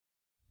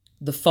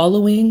The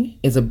following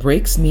is a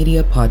Breaks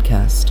Media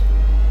podcast.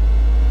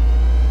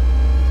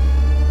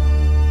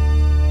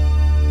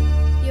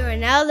 You are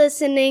now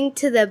listening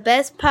to the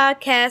best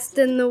podcast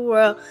in the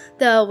world,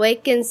 The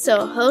Awakened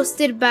Soul,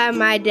 hosted by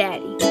my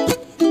daddy.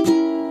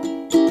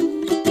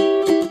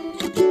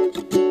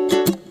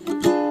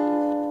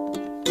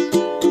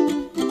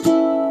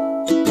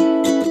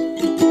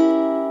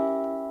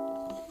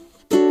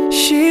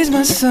 She's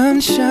my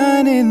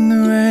sunshine in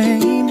the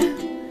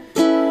rain,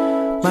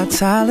 my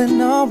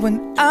Tylenol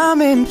when I'm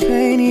in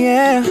pain,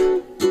 yeah.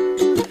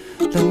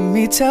 Let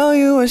me tell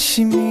you what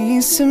she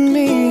means to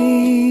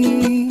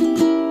me.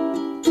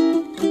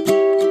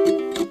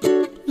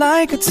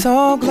 Like a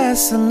tall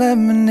glass of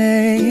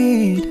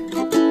lemonade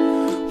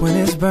when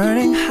it's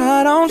burning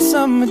hot on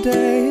summer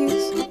days.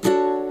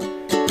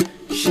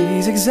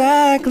 She's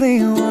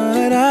exactly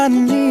what I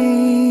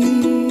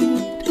need.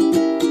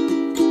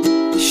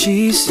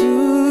 She's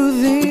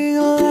soothing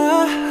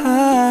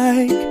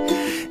like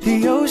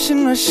the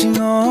ocean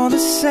rushing on the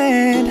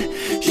sand.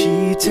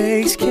 She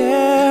takes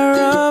care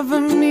of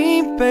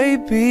me,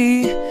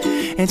 baby,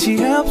 and she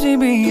helps me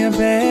be a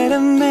better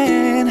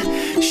man.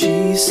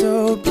 She's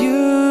so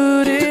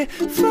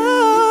beautiful.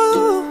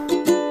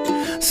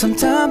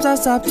 Sometimes I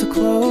stop to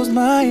close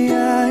my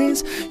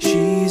eyes.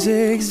 She's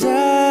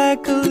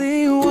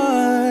exactly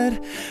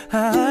what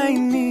I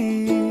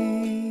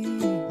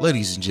need.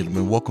 Ladies and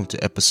gentlemen, welcome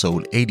to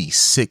episode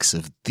 86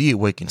 of The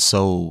Awakened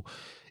Soul.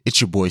 It's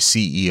your boy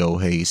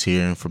CEO Hayes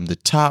here, and from the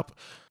top,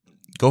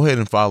 go ahead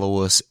and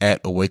follow us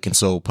at Awakened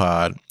Soul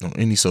Pod on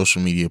any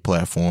social media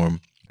platform.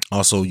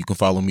 Also, you can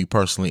follow me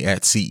personally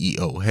at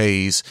CEO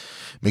Hayes.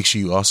 Make sure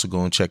you also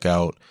go and check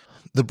out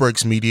The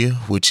Breaks Media,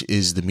 which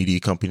is the media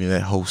company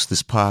that hosts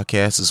this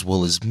podcast, as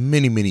well as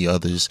many, many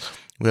others.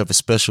 We have a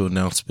special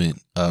announcement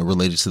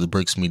related to The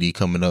Breaks Media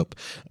coming up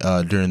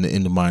during the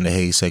End of Mind of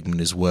Hayes segment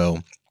as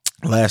well.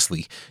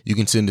 Lastly, you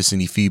can send us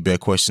any feedback,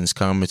 questions,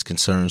 comments,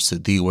 concerns to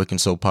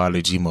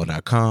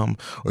theawakenedsoulpod@gmail.com,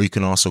 or you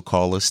can also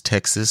call us,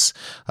 text us,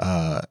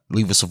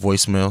 leave us a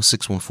voicemail,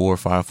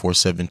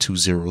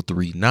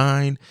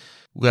 614-547-2039.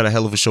 We got a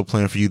hell of a show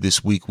planned for you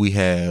this week. We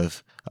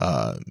have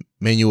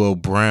Manuel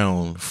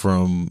Brown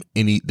from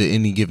the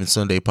Any Given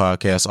Sunday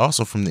podcast,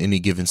 also from the Any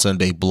Given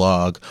Sunday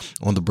blog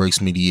on the Breaks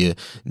Media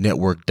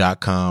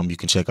Network.com. You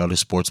can check out his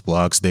sports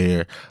blogs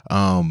there.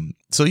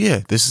 So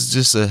yeah, this is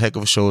just a heck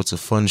of a show. It's a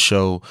fun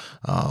show.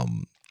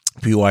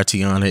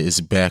 P.Y.Tiana is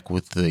back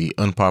with the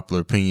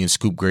unpopular opinion.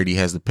 Scoop Grady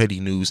has the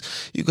petty news.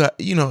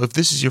 If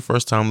this is your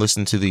first time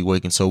listening to The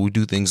Awakened Soul, we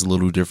do things a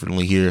little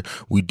differently here.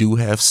 We do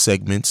have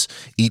segments.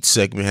 Each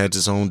segment has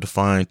its own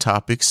defined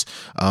topics.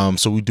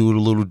 So we do it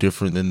a little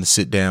different than the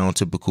sit down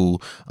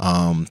typical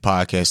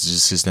podcast that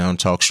just sits down and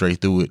talk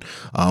straight through it.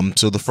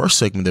 So the first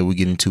segment that we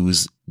get into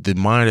is The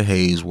Mind of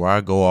Hayes, where I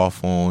go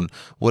off on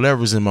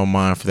whatever's in my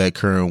mind for that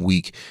current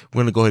week. We're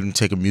going to go ahead and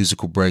take a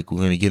musical break. We're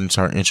going to get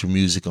into our intro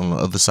music. On the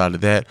other side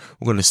of that,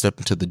 we're going to step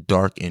into the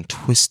dark and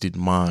twisted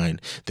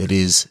mind that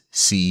is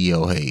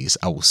CEO Hayes.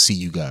 I will see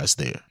you guys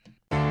there.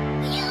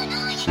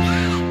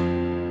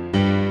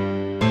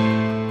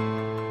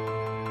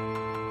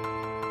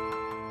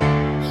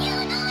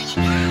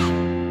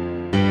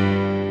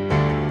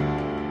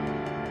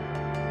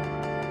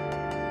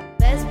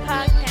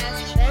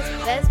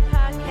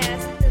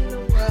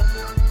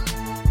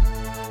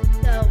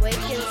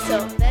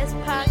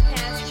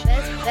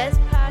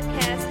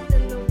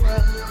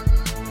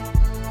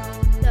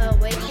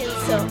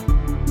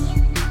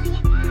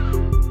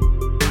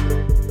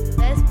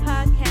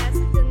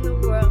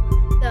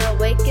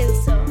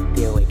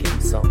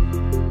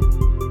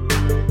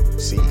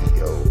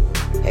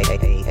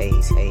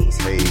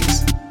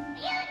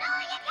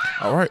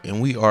 All right, and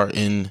we are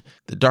in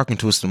the dark and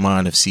twisted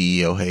mind of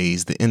CEO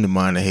Hayes, the End of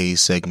Mind of Hayes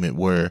segment,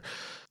 where,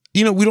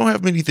 we don't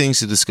have many things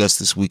to discuss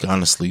this week,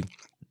 honestly.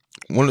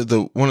 One of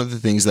the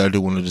things that I do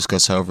want to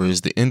discuss, however,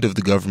 is the end of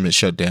the government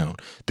shutdown,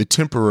 the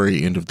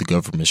temporary end of the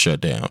government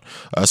shutdown.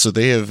 So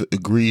they have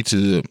agreed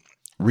to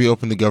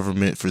reopen the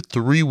government for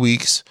 3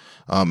 weeks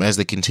as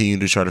they continue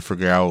to try to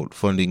figure out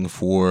funding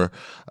for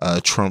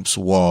Trump's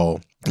wall.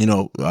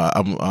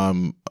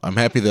 I'm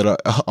happy that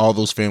all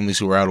those families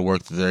who are out of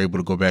work, that they're able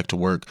to go back to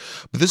work.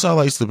 But this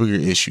highlights the bigger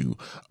issue.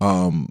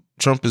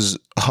 Trump has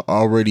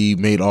already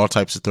made all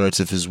types of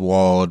threats if his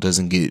wall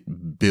doesn't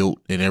get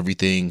built and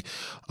everything.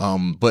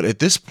 But at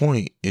this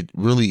point, it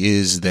really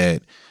is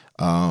that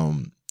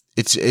the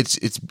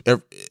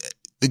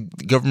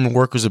government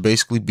workers are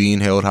basically being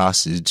held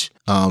hostage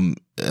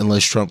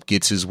unless Trump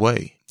gets his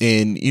way.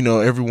 And,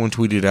 everyone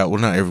tweeted out, well,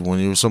 not everyone,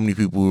 there were so many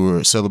people who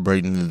were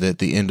celebrating that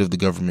the end of the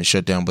government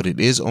shutdown, but it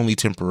is only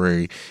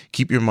temporary.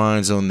 Keep your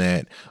minds on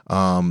that.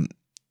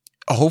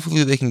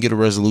 Hopefully they can get a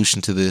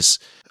resolution to this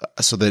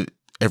so that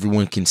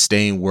everyone can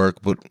stay in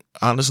work. But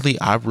honestly,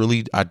 I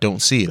don't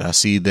see it. I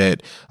see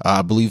that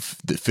I believe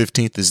the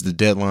 15th is the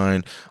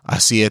deadline. I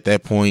see at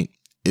that point,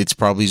 it's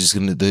probably just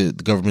the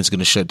government's going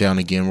to shut down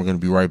again. We're going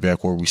to be right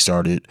back where we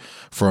started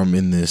from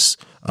in this.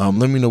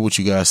 Let me know what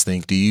you guys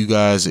think. Do you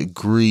guys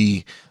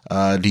agree?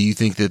 Do you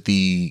think that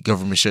the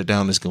government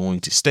shutdown is going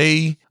to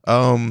stay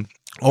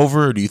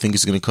over, or do you think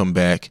it's going to come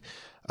back?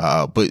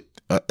 But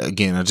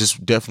again, I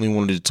just definitely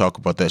wanted to talk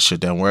about that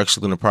shutdown. We're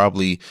actually going to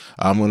probably,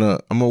 I'm going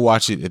to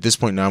watch it at this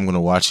point. Now I'm going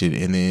to watch it,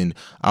 and then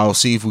I'll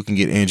see if we can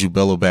get Andrew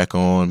Bello back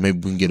on. Maybe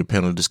we can get a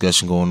panel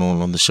discussion going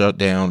on the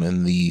shutdown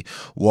and the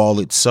wall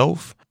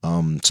itself.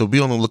 So be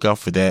on the lookout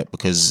for that,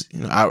 because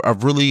I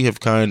really have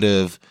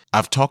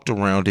I've talked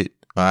around it.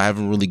 I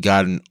haven't really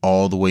gotten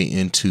all the way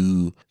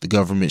into the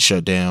government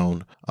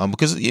shutdown,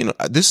 because,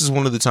 this is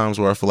one of the times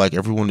where I feel like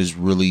everyone is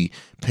really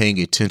paying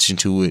attention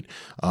to it.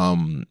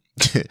 And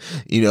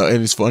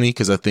it's funny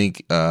because I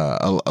think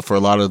for a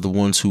lot of the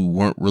ones who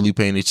weren't really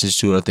paying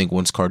attention to it, I think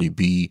once Cardi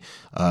B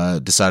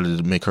decided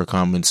to make her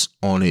comments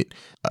on it,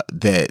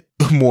 that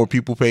more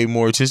people pay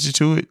more attention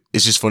to it.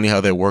 It's just funny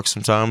how that works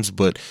sometimes,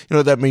 but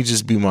that may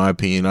just be my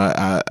opinion.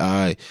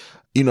 I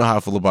you know how I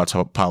feel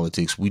about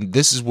politics.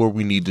 This is where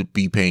we need to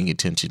be paying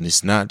attention.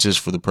 It's not just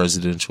for the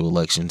presidential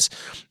elections,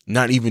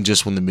 not even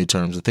just when the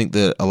midterms. I think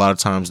that a lot of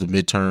times the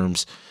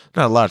midterms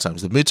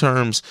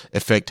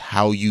affect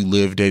how you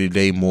live day to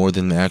day more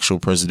than the actual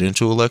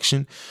presidential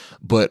election.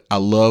 But I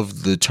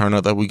love the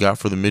turnout that we got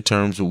for the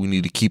midterms, but we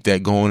need to keep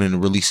that going, and it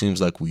really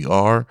seems like we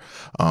are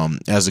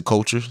as a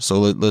culture. So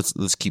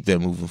let's keep that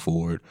moving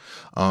forward.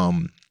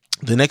 The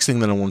next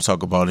thing that I want to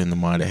talk about in the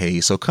mind of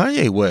Hayes. So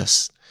Kanye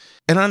West.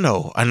 And I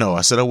know.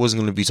 I said I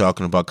wasn't going to be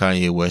talking about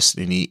Kanye West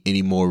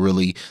anymore.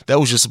 Really, that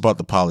was just about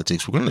the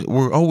politics.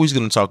 We're always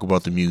going to talk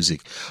about the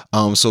music.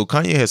 So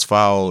Kanye has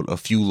filed a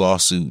few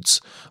lawsuits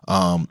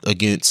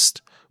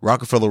against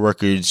Rockefeller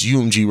Records,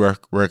 UMG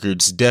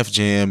Records, Def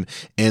Jam,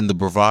 and the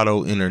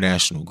Bravado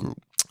International Group,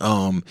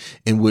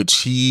 in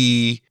which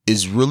he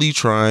is really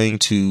trying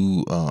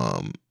to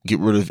get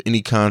rid of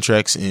any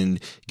contracts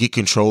and get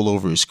control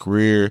over his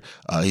career.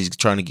 He's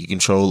trying to get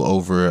control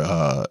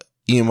over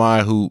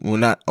EMI,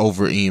 not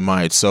over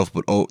EMI itself,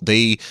 but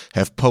they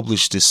have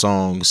published his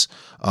songs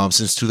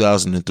since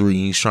 2003.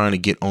 He's trying to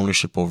get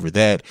ownership over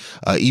that.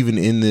 Even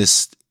in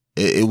this,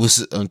 it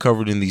was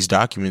uncovered in these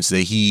documents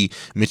that he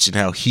mentioned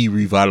how he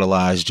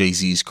revitalized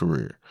Jay-Z's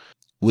career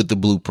with the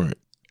Blueprint,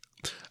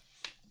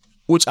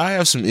 which I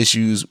have some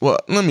issues. Well,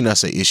 let me not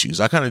say issues.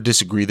 I kind of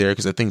disagree there,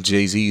 because I think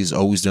Jay-Z has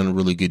always done a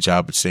really good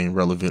job at staying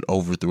relevant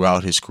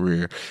throughout his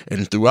career.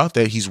 And throughout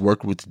that, he's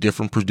worked with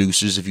different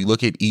producers. If you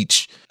look at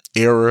each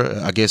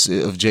era, I guess,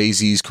 of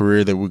Jay-Z's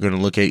career that we're going to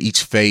look at,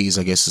 each phase,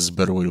 I guess is a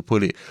better way to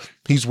put it,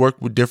 he's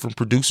worked with different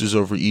producers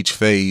over each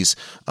phase.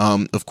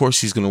 Of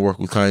course, he's going to work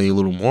with Kanye a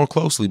little more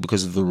closely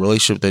because of the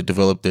relationship that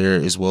developed there,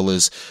 as well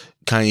as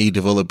Kanye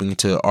developing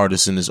into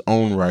artists in his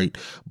own right.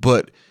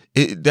 But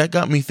that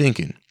got me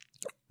thinking,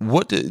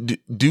 what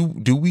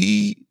do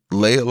we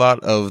lay a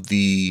lot of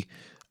the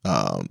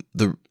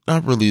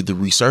not really the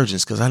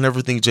resurgence, because I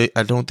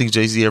don't think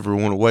Jay-Z ever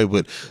went away,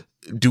 but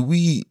do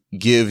we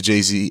give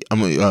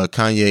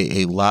Kanye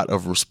a lot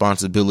of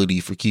responsibility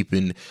for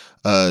keeping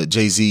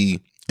Jay-Z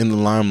in the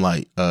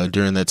limelight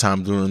during that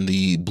time, during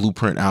the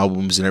Blueprint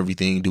albums and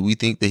everything? Do we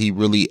think that he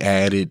really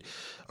added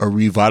or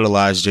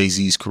revitalized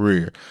Jay-Z's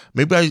career?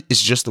 Maybe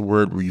it's just the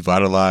word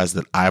revitalize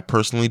that I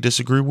personally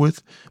disagree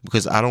with,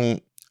 because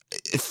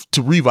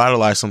to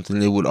revitalize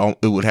something, it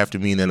would have to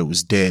mean that it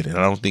was dead, and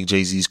I don't think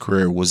Jay-Z's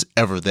career was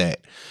ever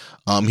that.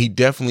 He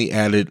definitely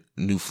added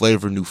new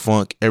flavor, new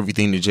funk,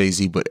 everything to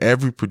Jay-Z, but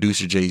every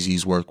producer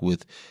Jay-Z's worked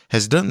with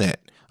has done that.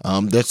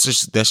 That's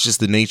just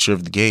the nature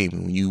of the game.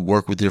 When you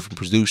work with different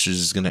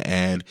producers, it's going to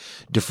add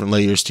different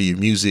layers to your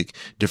music,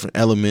 different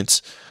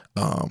elements.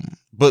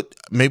 But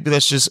maybe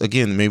that's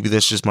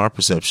just my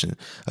perception.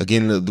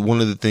 Again, one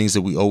of the things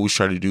that we always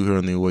try to do here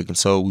on The Awakened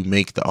Soul, we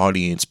make the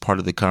audience part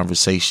of the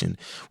conversation.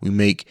 We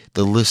make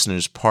the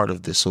listeners part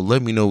of this. So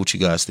let me know what you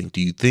guys think. Do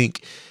you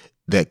think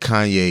that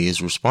Kanye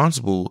is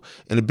responsible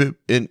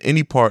in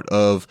any part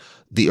of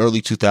the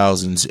early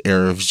 2000s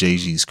era of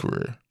Jay-Z's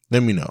career?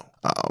 Let me know.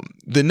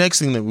 The next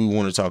thing that we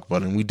want to talk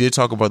about, and we did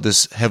talk about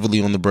this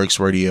heavily on the Breaks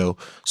Radio,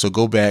 so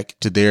go back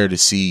to there to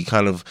see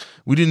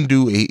we didn't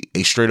do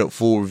a straight up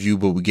full review,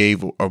 but we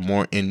gave a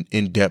more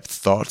in-depth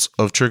thoughts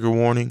of Trigger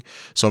Warning.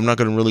 So I'm not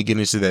going to really get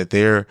into that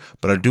there,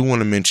 but I do want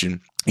to mention,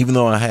 even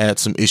though I had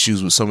some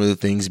issues with some of the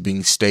things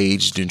being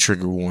staged in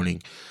Trigger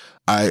Warning,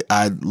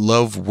 I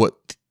love what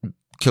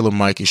Killer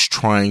Mike is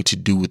trying to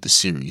do with the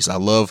series. I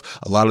love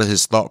a lot of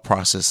his thought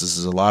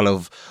processes, a lot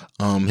of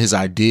his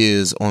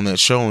ideas on that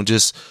show, and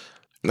just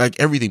like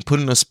everything,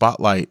 putting a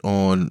spotlight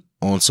on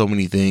so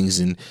many things.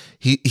 And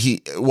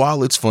he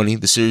while it's funny,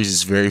 the series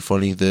is very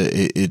funny.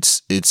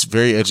 It's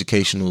very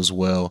educational as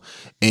well.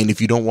 And if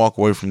you don't walk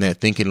away from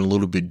that thinking a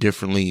little bit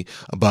differently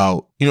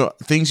about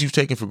things you've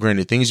taken for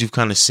granted, things you've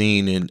kind of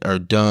seen and are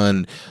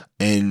done,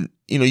 and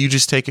you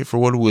just take it for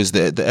what it was.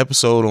 The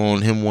episode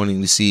on him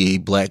wanting to see a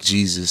black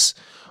Jesus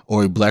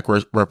or a black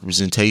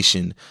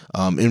representation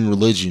in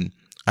religion,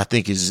 I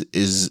think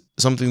is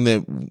something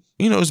that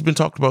has been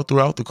talked about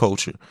throughout the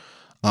culture.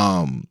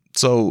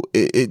 So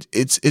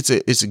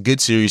it's a good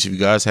series. If you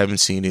guys haven't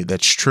seen it,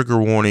 that's Trigger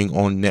Warning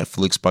on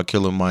Netflix by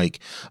Killer Mike.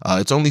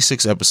 It's only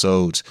 6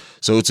 episodes,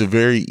 so it's a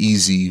very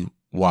easy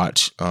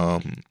watch.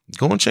 Go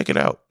and check it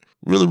out.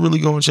 Really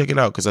go and check it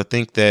out, because I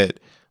think that,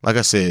 like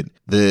I said,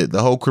 the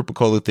whole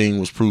Cripicola thing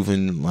was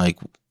proven, like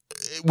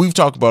we've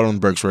talked about on the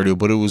Breaks Radio,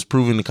 but it was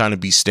proven to kind of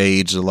be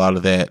staged, a lot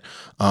of that.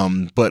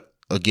 But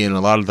again,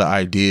 a lot of the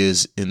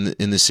ideas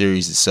in the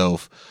series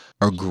itself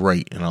are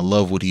great, and I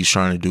love what he's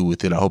trying to do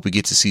with it. I hope it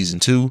gets to season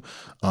 2.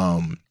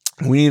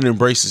 We need to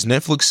embrace this.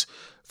 Netflix,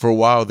 for a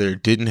while there,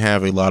 didn't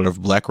have a lot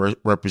of black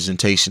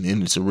representation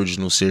in its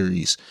original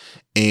series,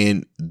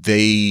 and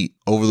they,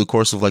 over the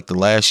course of like the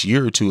last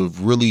year or two,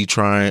 have really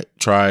tried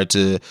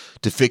to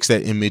fix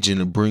that image and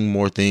to bring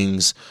more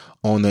things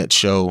on that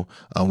show.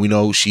 We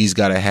know She's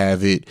Gotta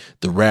Have It,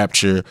 The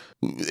Rapture,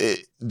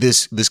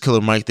 this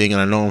Killer Mike thing,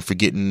 and I know I'm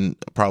forgetting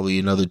probably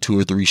another 2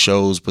 or 3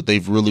 shows, but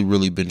they've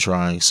really been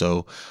trying.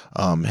 So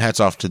hats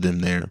off to them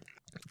there.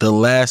 The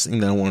last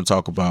thing that I want to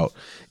talk about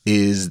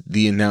is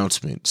the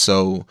announcement.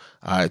 So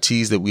I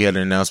teased that we had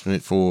an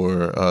announcement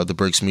for the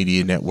Breaks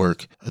Media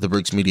Network, the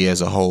Breaks Media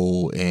as a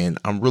whole, and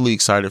I'm really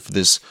excited for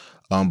this.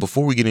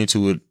 Before we get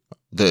into it,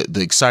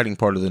 the exciting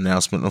part of the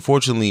announcement,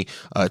 unfortunately,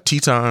 Tea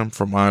Time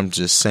from I'm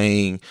Just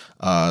Saying,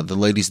 the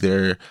ladies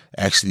there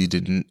actually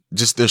didn't,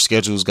 just their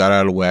schedules got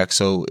out of whack.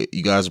 So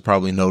you guys have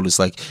probably noticed,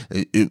 like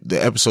the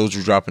episodes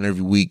were dropping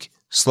every week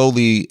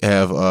slowly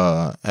have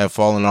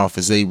fallen off,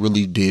 as they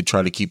really did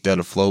try to keep that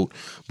afloat.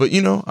 But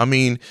I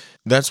mean,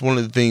 that's one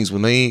of the things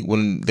when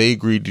they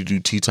agreed to do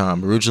Tea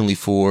Time originally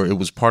it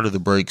was part of the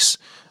Breaks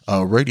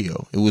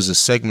Radio. It was a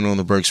segment on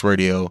the Breaks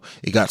Radio.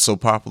 It got so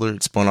popular,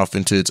 it spun off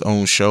into its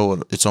own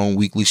show, its own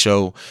weekly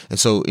show. And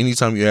so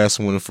anytime you ask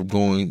someone from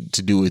going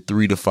to do a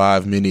 3 to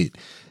 5 minute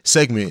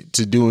segment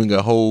to doing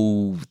a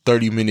whole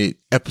 30-minute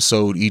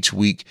episode each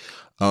week,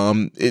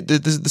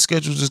 the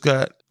schedule just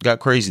got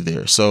crazy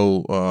there.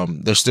 So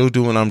they're still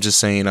doing I'm Just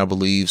Saying, I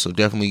believe. So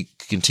definitely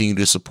continue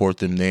to support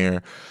them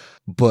there.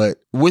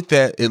 But with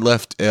that, it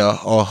left a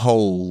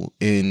hole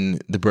in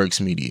the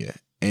Breaks Media.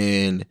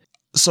 And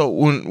so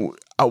when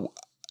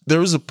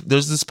there's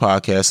this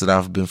podcast that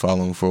I've been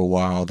following for a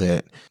while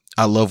that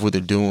I love what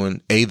they're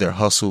doing. Their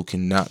hustle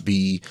cannot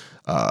be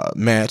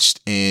matched,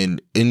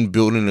 and in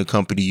building a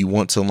company, you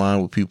want to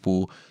align with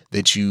people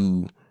that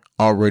you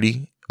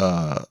already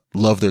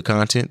love their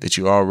content, that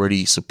you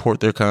already support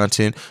their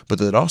content, but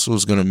that also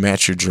is going to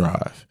match your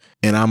drive.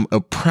 And I'm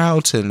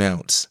proud to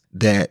announce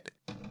that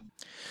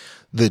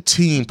the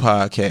Team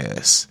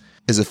Podcast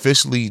is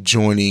officially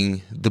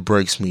joining the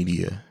Breaks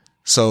Media.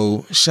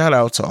 So shout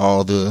out to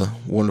all the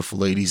wonderful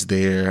ladies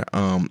there.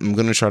 I'm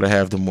going to try to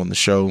have them on the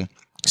show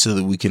so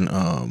that we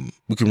can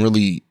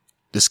really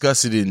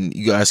discuss it and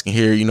you guys can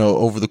hear.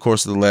 Over the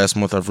course of the last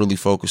month, I've really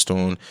focused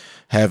on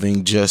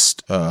having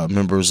just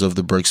members of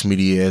the Breaks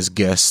Media as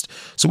guests,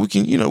 so we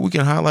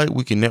can highlight,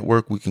 we can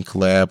network, we can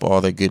collab,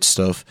 all that good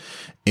stuff.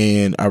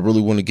 And I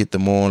really want to get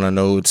them on. I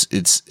know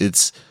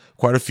it's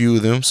quite a few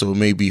of them, so it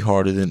may be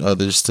harder than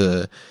others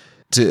to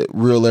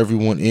reel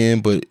everyone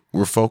in, but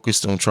we're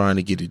focused on trying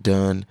to get it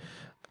done.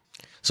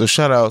 So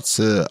shout out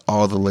to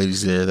all the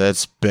ladies there.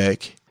 That's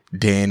Beck,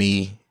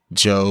 Danny,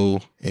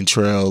 Joe, and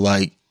Trail.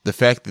 Like, the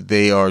fact that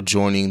they are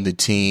joining the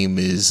team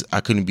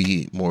I couldn't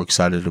be more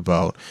excited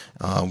about.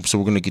 So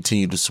we're going to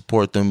continue to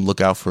support them.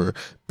 Look out for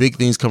big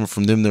things coming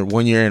from them. Their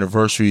 1-year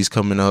anniversary is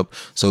coming up.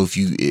 So if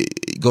you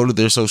go to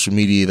their social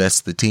media,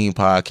 that's the Team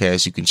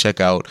Podcast. You can check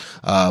out,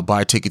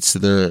 buy tickets to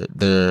their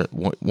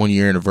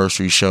 1-year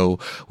anniversary show,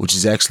 which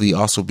is actually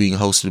also being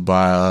hosted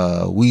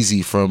by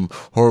Wheezy from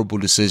Horrible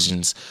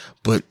Decisions.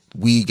 But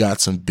we got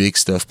some big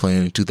stuff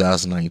planned in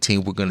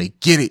 2019. We're going to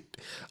get it.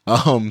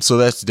 So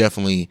that's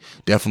definitely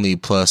a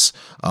plus.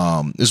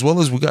 As well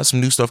as we got some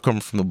new stuff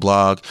coming from the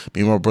blog.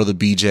 Me and my brother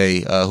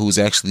BJ, who is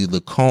actually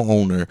the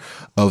co-owner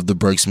of the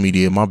Breaks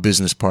Media, my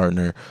business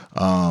partner.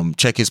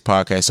 Check his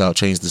podcast out,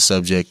 Change the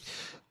Subject.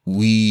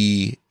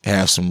 We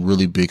have some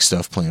really big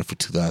stuff planned for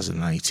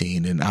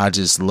 2019, and I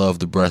just love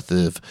the breath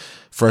of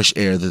fresh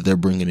air that they're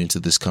bringing into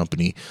this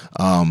company.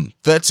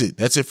 That's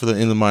it for the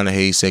In the Mind of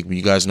Hayes segment.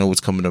 You guys know what's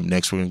coming up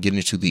next. We're going to get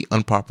into the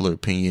unpopular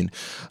opinion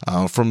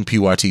from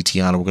PYT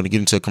Tiana. We're going to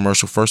get into a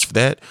commercial first for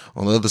that.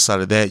 On the other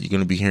side of that, you're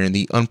going to be hearing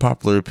the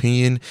unpopular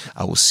opinion.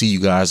 I will see you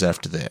guys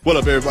after that. What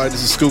up, everybody?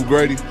 This is Scoop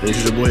Grady. This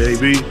is your boy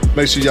AB.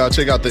 Make sure y'all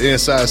check out the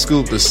Inside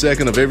Scoop the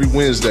second of every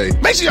Wednesday.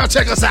 Make sure y'all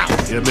check us out.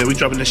 Yeah, man, we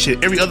dropping this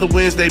shit every other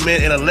Wednesday,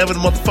 man, at 11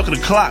 motherfucking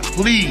o'clock.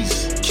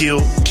 Please kill,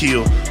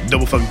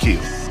 double fucking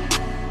kill.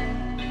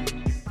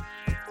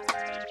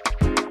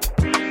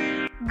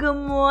 Good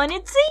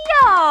morning to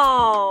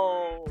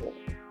y'all.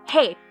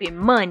 Happy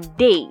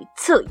Monday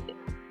to you.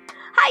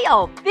 How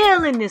y'all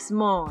feeling this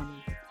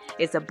morning?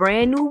 It's a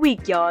brand new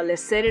week, y'all.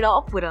 Let's set it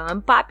off with an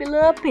unpopular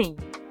opinion.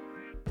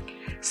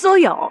 So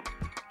y'all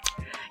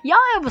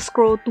ever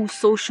scroll through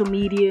social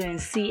media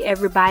and see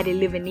everybody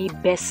living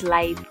their best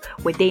life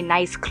with their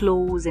nice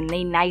clothes and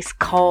their nice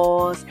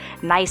cars,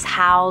 nice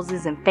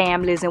houses and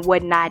families and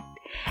whatnot,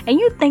 and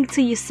you think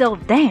to yourself,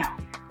 damn,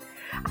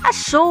 I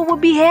sure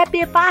would be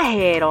happy if I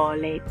had all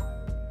that.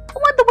 I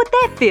wonder what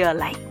that feel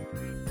like.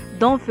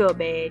 Don't feel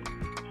bad.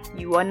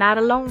 You are not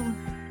alone.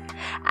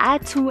 I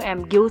too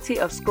am guilty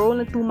of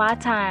scrolling through my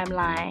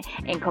timeline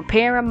and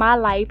comparing my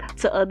life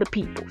to other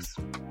people's.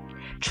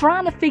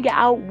 Trying to figure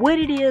out what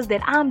it is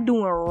that I'm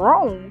doing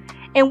wrong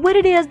and what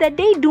it is that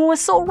they doing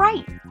so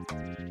right.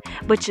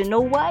 But you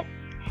know what?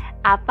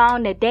 I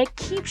found that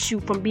keeps you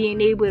from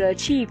being able to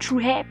achieve true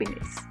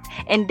happiness.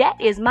 And that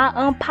is my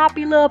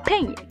unpopular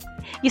opinion.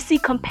 You see,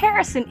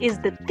 comparison is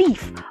the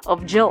thief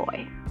of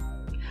joy.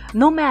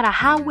 No matter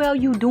how well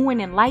you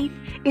doing in life,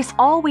 it's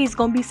always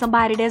gonna be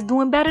somebody that's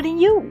doing better than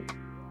you.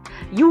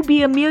 You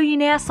be a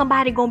millionaire,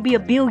 somebody gonna be a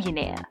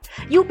billionaire.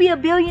 You be a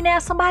billionaire,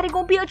 somebody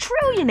gonna be a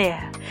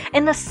trillionaire.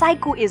 And the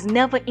cycle is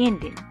never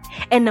ending.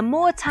 And the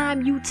more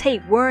time you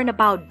take worrying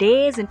about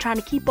theirs and trying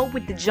to keep up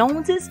with the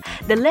Joneses,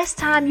 the less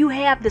time you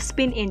have to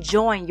spend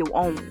enjoying your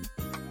own.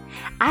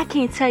 I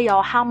can't tell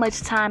y'all how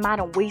much time I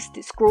done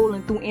wasted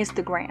scrolling through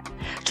Instagram,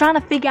 trying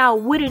to figure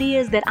out what it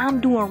is that I'm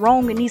doing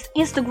wrong and these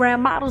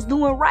Instagram models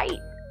doing right.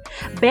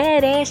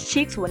 Badass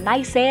chicks with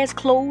nice ass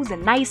clothes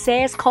and nice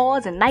ass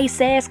cars and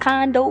nice ass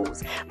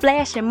condos,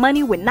 flashing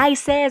money with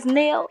nice ass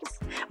nails.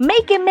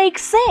 Make it make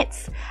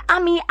sense.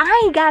 I mean,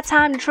 I ain't got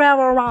time to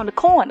travel around the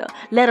corner,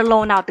 let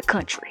alone out the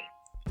country.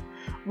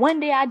 One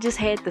day I just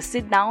had to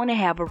sit down and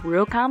have a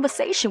real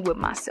conversation with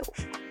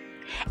myself.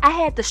 I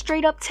had to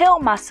straight up tell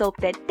myself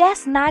that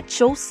that's not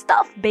your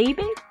stuff,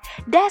 baby.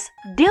 That's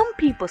them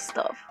people's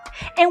stuff.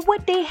 And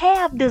what they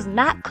have does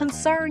not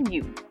concern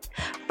you.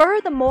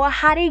 Furthermore,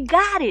 how they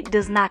got it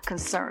does not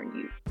concern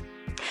you.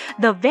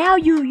 The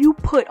value you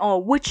put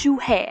on what you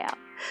have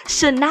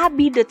should not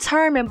be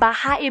determined by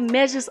how it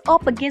measures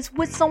up against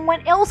what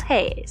someone else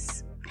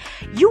has.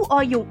 You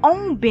are your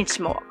own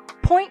benchmark,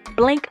 point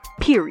blank,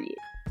 period.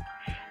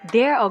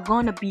 There are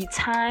gonna be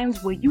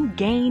times where you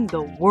gain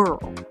the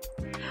world.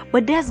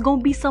 But there's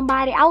gonna be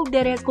somebody out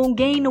there that's gonna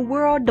gain the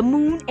world, the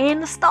moon,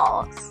 and the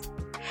stars.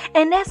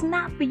 And that's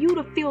not for you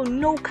to feel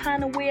no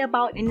kind of way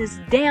about, and it's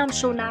damn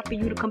sure not for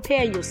you to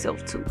compare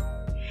yourself to.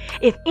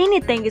 If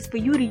anything, it's for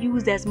you to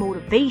use as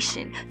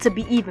motivation to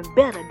be even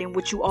better than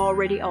what you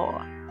already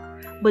are.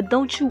 But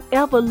don't you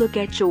ever look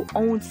at your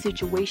own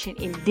situation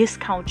and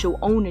discount your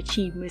own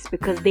achievements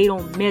because they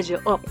don't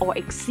measure up or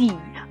exceed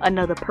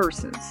another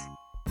person's.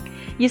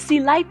 You see,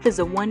 life is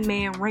a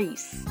one-man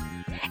race.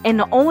 And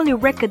the only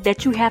record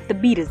that you have to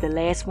beat is the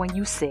last one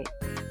you set.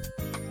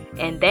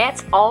 And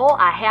that's all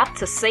I have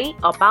to say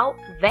about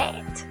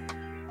that.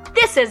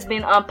 This has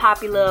been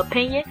Unpopular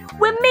Opinion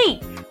with me,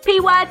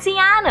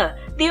 PYTiana,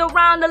 the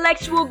Around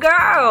Intellectual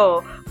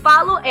Girl.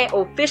 Follow at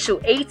official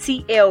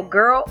ATL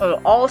Girl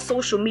on all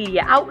social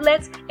media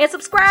outlets and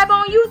subscribe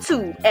on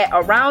YouTube at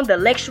Around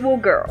Intellectual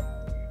Girl.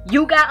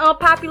 You got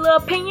unpopular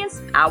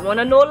opinions? I want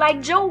to know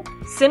like Joe.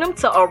 Send them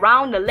to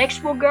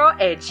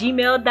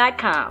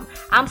aroundintellectualgirl@gmail.com.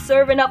 I'm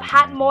serving up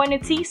hot morning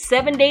tea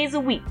 7 days a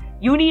week.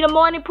 You need a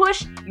morning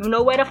push? You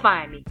know where to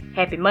find me.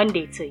 Happy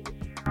Monday to you.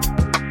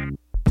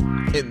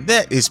 And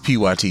that is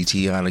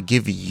PYTiana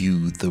giving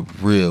you the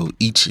real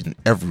each and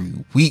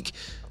every week.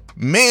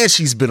 Man,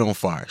 she's been on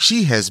fire.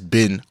 She has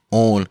been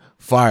on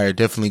fire.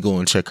 Definitely go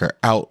and check her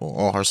out on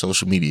all her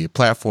social media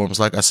platforms.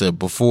 Like I said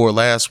before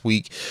last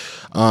week,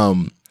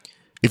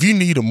 if you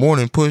need a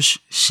morning push,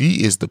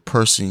 she is the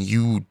person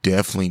you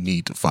definitely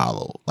need to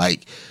follow.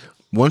 Like,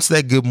 once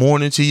that good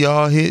morning to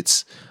y'all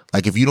hits,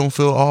 like if you don't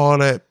feel all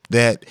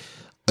that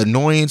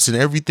annoyance and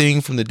everything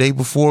from the day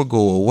before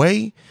go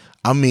away,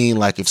 I mean,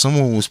 like if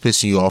someone was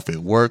pissing you off at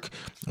work,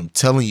 I'm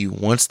telling you,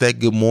 once that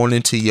good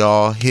morning to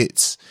y'all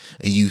hits,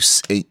 and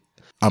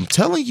I'm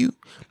telling you,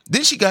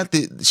 then she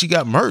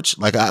got merch.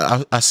 Like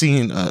I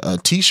seen a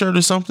t-shirt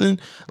or something.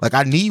 Like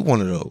I need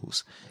one of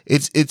those.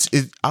 It's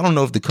I don't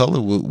know if the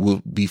color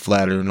will be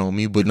flattering on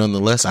me, but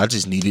nonetheless, I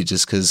just need it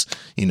just because,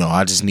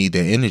 I just need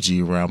that energy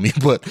around me.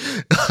 But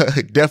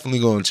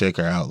definitely go and check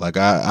her out. Like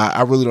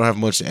I really don't have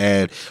much to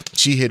add.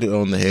 She hit it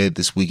on the head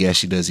this week, as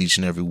she does each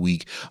and every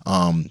week.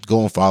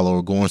 Go and follow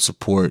her, go and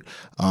support.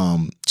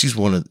 She's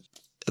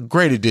a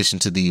great addition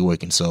to the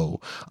Awakened Soul.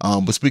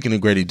 But speaking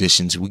of great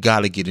additions, we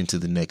got to get into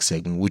the next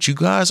segment, which you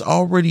guys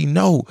already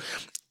know.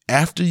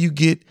 After you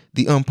get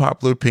the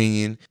unpopular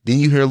opinion, then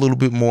you hear a little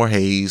bit more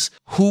haze.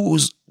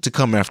 Who's to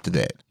come after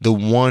that? The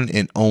one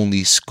and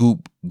only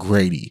Scoop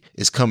Grady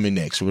is coming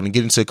next. We're going to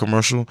get into a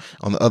commercial.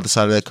 On the other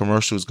side of that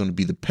commercial is going to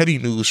be the petty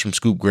news from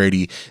Scoop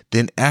Grady.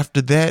 Then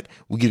after that,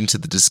 we get into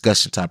the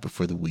discussion topic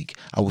for the week.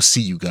 I will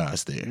see you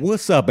guys there.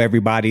 What's up,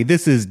 everybody?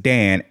 This is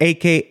Dan,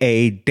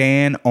 aka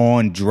Dan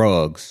on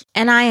Drugs.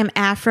 And I am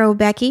Afro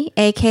Becky,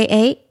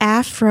 aka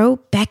Afro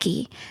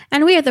Becky.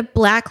 And we are the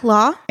Black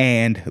Law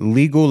and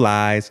Legal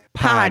Lies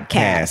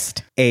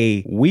Podcast,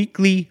 a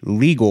weekly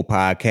legal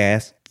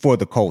podcast for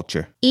the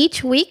culture.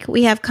 Each week,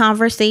 we have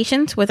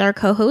conversations with our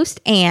co-host,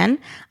 Ann,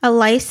 a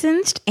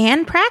licensed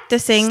and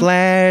practicing /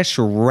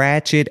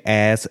 ratchet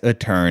ass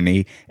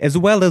attorney, as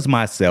well as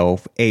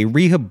myself, a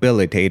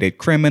rehabilitated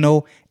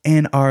criminal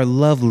and our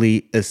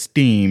lovely,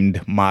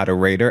 esteemed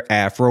moderator,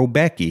 Afro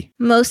Becky.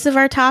 Most of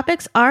our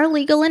topics are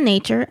legal in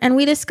nature, and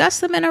we discuss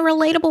them in a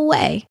relatable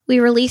way. We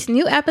release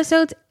new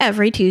episodes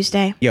every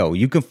Tuesday. Yo,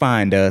 you can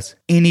find us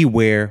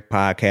anywhere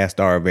podcasts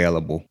are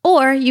available.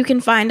 Or you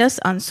can find us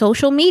on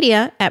social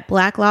media at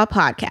Black Law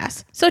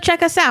Podcast. So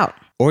check us out.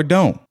 Or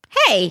don't.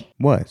 Hey!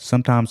 What?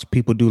 Sometimes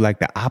people do like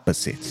the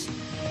opposites.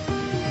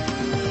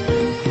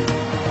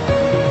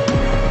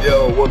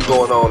 Yo, what's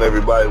going on,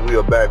 everybody? We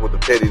are back with the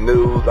Petty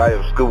News. I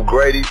am Scoop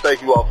Grady.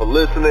 Thank you all for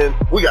listening.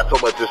 We got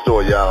so much in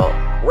store, y'all.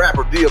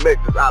 Rapper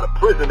DMX is out of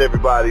prison,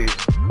 everybody.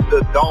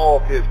 The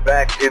dog is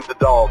back in the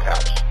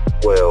doghouse.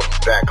 Well,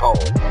 back home,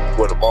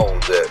 where the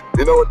bones at.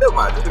 You know what? Never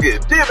mind. Just forget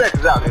it. DMX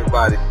is out,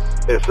 everybody.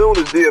 As soon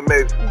as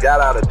DMX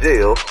got out of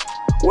jail,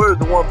 where's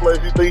the one place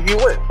you think he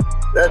went?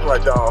 That's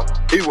right, y'all.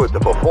 He went to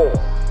perform.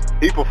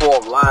 He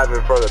performed live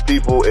in front of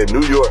people in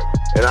New York.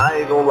 And I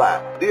ain't gonna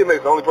lie, DMX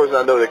is the only person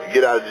I know that can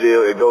get out of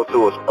jail and go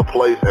to a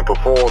place and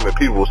perform and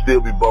people will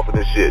still be bumping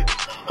his shit.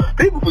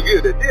 People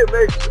forget that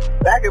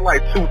DMX, back in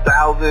like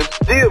 2000,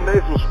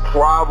 DMX was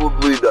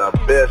probably the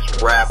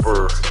best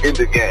rapper in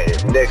the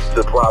game, next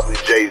to probably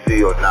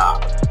Jay-Z or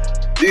Nas.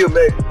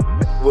 DMX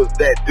was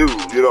that dude,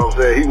 you know what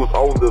I'm saying? He was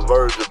on the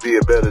verge of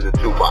being better than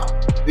Tupac.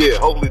 Yeah,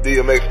 hopefully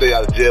DMX stay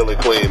out of jail and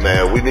clean,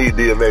 man. We need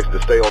DMX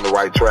to stay on the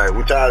right track.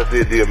 We tired of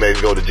seeing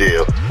DMX go to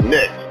jail.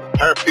 Next,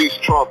 Herpes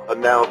Trump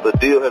announced a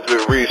deal has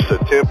been reached to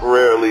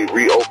temporarily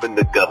reopen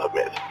the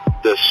government.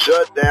 The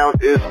shutdown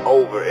is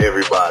over,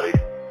 everybody,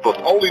 for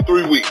only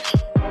 3 weeks.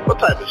 What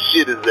type of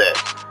shit is that?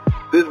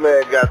 This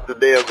man got the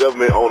damn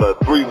government on a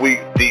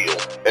 3-week deal,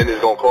 and it's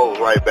gonna close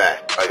right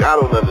back. Like, I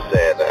don't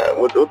understand that.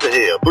 What the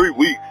hell? 3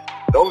 weeks?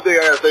 The only thing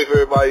I gotta say for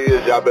everybody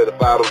is y'all better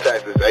file them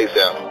taxes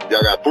ASAP.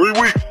 Y'all got 3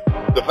 weeks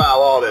to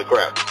file all that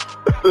crap.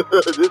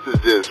 This is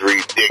just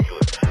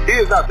ridiculous. He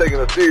is not taking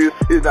us serious.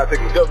 He is not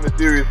taking the government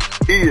serious.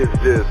 He is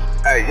just,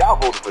 hey, y'all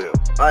voted for him.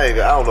 I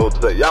don't know what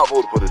to say. Y'all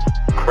voted for this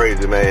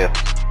crazy man.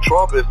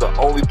 Trump is the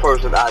only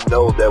person I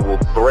know that will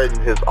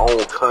threaten his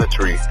own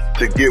country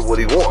to get what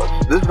he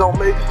wants. This don't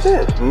make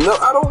sense.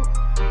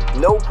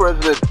 No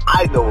president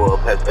I know of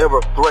has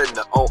ever threatened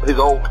his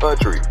own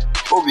country. It's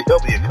supposed to be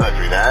helping your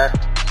country, now.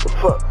 The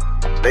fuck?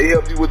 They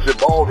helped you with your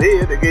bald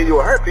head. They gave you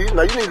a herpes.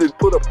 Now you need to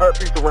put up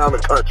herpes around the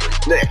country.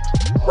 Next,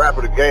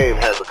 Rapper The Game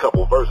has a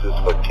couple verses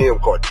for Kim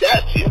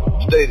Kardashian.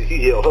 Stated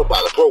he held her by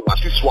the throat while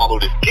she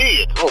swallowed his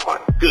kid. Oh my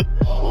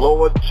goodness,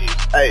 Lord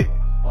Jesus. Hey,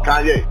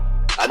 Kanye,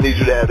 I need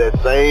you to have that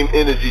same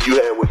energy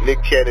you had with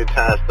Nick Cannon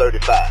times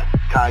 35.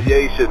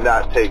 Kanye should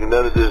not take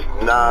none of this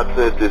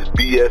nonsense, this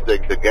BS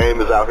that the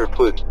game is out here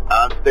putting.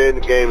 I understand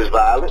the game is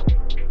violent.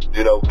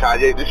 You know,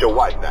 Kanye, this your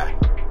wife now.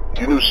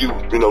 You knew she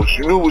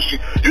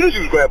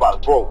was grabbed by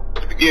the throat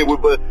to begin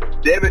with, but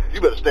damn it, you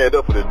better stand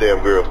up for this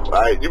damn girl,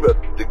 alright? You better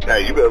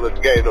let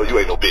the game know you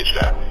ain't no bitch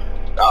now.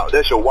 Oh,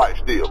 that's your wife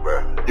still,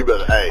 bro. You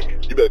better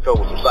come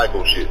with some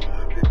psycho shit.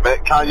 Man,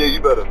 Kanye,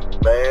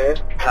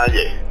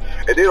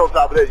 Kanye. And then on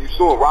top of that, you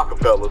suing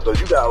Rockefeller, so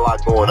you got a lot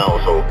going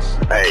on, so,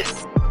 hey.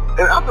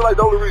 And I feel like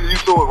the only reason you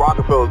suing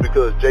Rockefeller is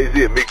because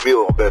Jay-Z and Meek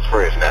Mill are best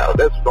friends now.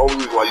 That's the only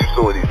reason why you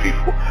suing these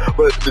people.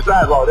 But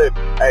besides all that,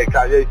 hey,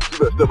 Kanye, you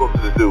better step up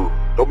to this dude.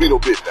 Don't be no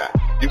bitch now.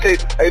 You can't,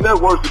 ain't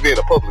nothing worse than being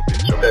a public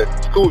bitch, okay?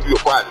 It's cool if you're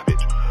a private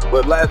bitch.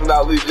 But last but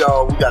not least,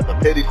 y'all, we got the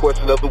petty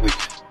question of the week.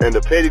 And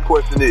the petty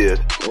question is,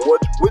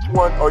 which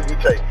one are you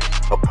taking?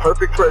 A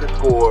perfect credit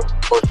score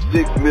or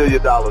 $6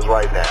 million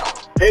right now?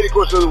 Petty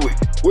question of the week.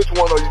 Which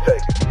one are you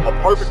taking? A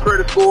perfect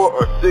credit score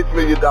or $6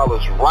 million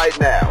right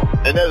now?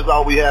 And that is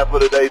all we have for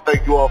today.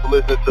 Thank you all for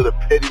listening to the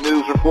Petty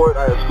News Report.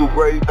 I am Scoop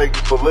Grady. Thank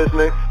you for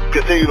listening.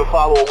 Continue to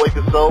follow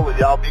Awakened Soul, and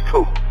y'all be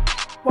cool.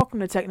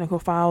 Welcome to Technical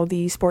File,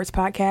 the sports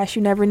podcast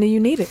you never knew you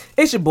needed.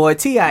 It's your boy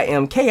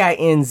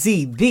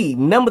TIMKINZ, the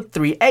number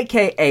 3,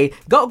 a.k.a.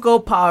 Go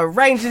Power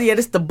Ranger. Yeah,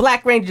 this the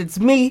Black Ranger. It's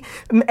me,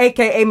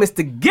 a.k.a.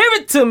 Mr. Give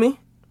It To Me.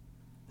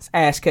 It's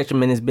Ash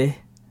Ketchum in this bed.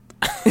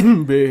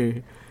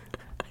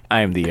 I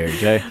am the Eric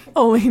J.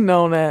 Only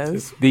known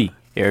as the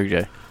Eric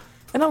J.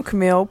 And I'm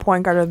Camille,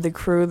 point guard of the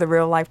crew, the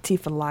real life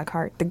Tifa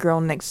Lockhart, the girl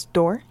next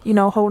door. You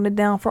know, holding it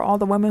down for all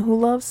the women who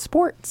love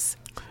sports.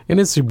 And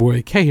it's your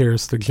boy K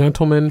Harris, the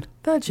gentleman.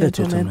 The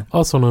gentleman.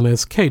 Also known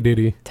as K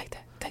Diddy. Take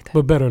that.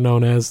 But better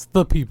known as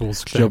the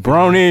People's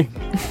Jabroni.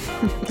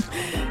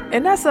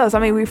 And that's us. I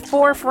mean, we're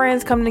 4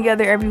 friends coming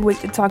together every week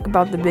to talk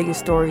about the biggest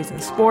stories in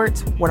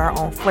sports with our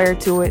own flair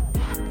to it.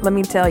 Let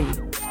me tell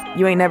you,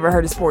 you ain't never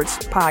heard a sports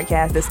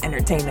podcast that's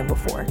entertaining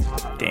before.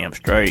 Damn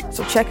straight.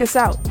 So check us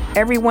out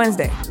every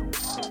Wednesday.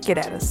 Get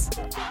at us.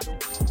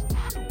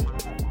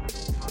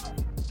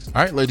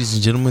 All right, ladies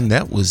and gentlemen,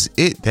 that was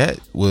it. That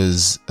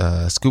was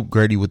Scoop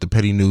Grady with the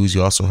Petty News.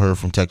 You also heard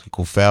from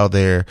Technical Foul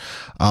there.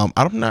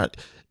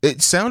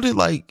 It sounded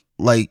like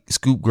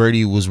Scoop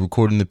Grady was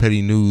recording the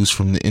Petty News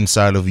from the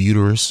inside of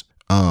uterus.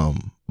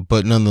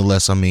 But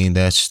nonetheless, I mean,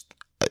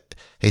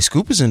 Hey,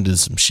 Scoop is into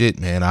some shit,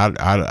 man.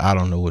 I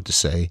don't know what to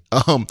say.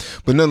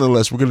 But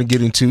nonetheless, we're gonna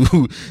get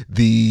into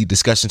the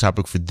discussion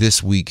topic for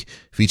this week,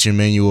 featuring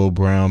Manuel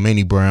Brown,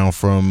 Manny Brown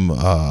from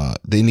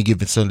the Any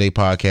Given Sunday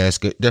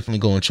podcast. Definitely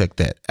go and check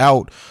that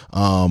out.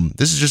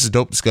 This is just a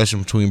dope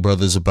discussion between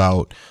brothers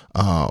about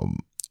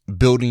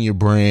building your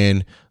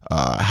brand,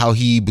 how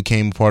he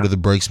became a part of the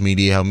Breaks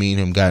Media, how me and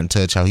him got in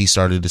touch, how he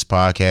started this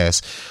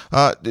podcast.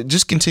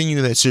 Just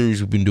continue that series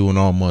we've been doing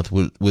all month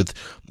with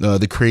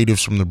the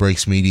creatives from the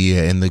Breaks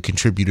Media and the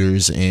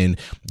contributors and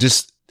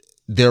just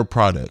their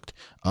product.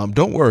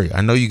 Don't worry.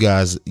 I know you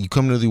guys, you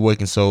come to the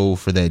Awakened Soul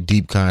for that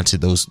deep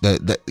content,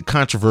 that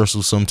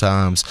controversial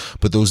sometimes,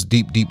 but those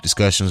deep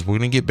discussions. We're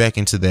going to get back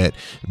into that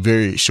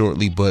very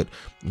shortly. But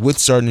with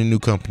starting a new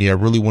company, I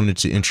really wanted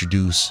to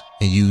introduce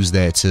and use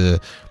that to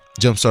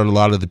jumpstart a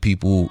lot of the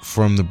people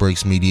from the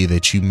Breaks Media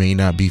that you may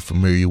not be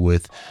familiar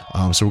with.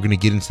 So we're going to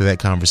get into that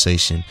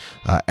conversation.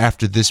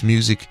 After this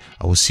music,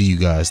 I will see you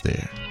guys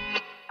there.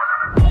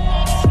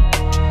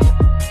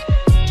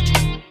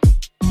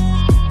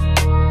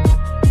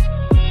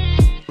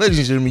 Ladies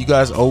and gentlemen, you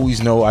guys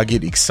always know I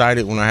get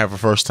excited when I have a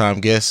first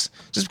time guest,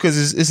 just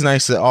because it's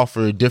nice to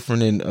offer a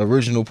different and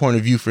original point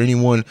of view for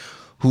anyone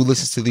who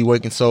listens to the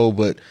Awakened Soul.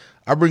 But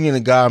I bring in a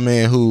guy,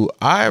 man, who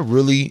I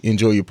really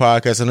enjoy your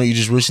podcast. I know you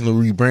just recently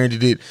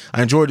rebranded it.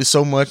 I enjoyed it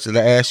so much that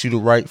I asked you to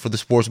write for the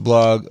sports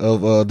blog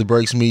of the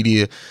Breaks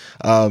Media.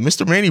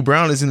 Mr. Manny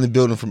Brown is in the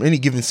building from Any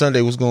Given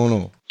Sunday. What's going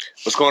on?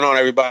 What's going on,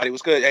 everybody?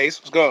 What's good, Ace?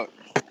 What's good?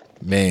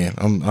 Man,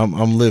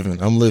 I'm living,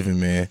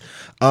 man.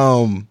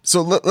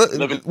 So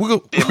living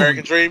the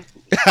American dream.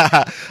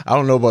 I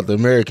don't know about the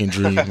American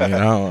dream, man.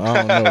 I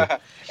don't know.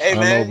 Hey,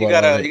 man, you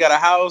got a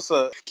house,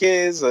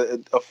 kids,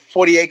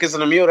 40 acres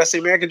and a mule. That's the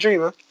American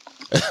dream, huh?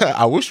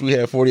 I wish we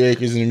had 40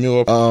 acres and a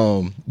mule.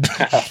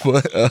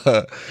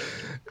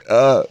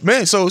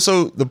 Man, so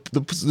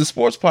the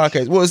sports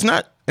podcast. Well, it's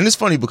not, and it's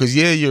funny because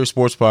you're a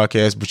sports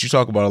podcast, but you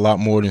talk about a lot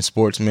more than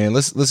sports, man.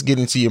 Let's get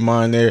into your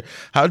mind there.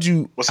 How'd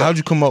you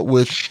come up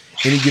with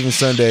Any Given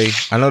Sunday?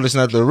 I know that's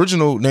not the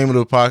original name of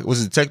the podcast.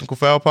 Was it the Technical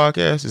Foul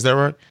Podcast? Is that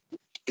right?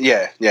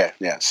 Yeah.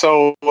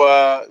 So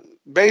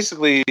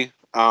basically,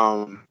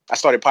 I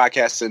started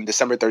podcasting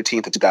December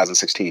 13th of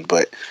 2016,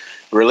 but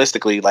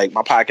realistically, like,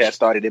 my podcast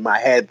started in my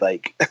head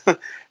like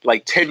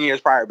 10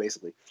 years prior,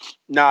 basically.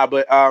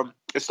 But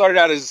it started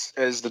out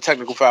as the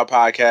Technical Foul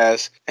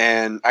Podcast,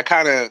 and I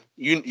kind of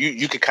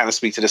you could kind of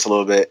speak to this a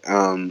little bit.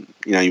 When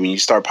you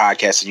start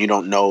podcasting, you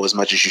don't know as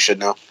much as you should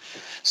know.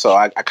 So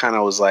I kind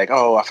of was like,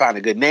 oh, I found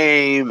a good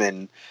name,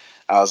 and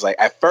I was like,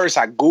 at first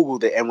I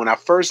Googled it, and when I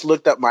first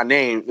looked up my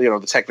name,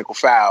 the Technical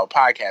Foul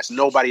Podcast,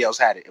 nobody else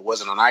had it. It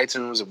wasn't on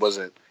iTunes. It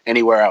wasn't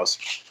anywhere else.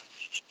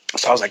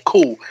 So I was like,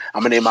 cool,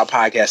 I'm going to name my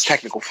podcast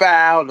Technical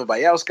Foul.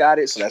 Nobody else got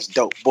it, so that's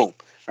dope. Boom,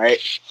 right?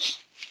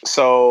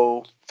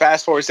 So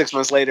fast forward 6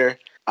 months later,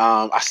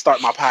 I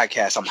start my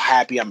podcast. I'm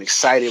happy. I'm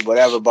excited,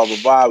 whatever, blah,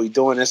 blah, blah. We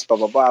doing this, blah,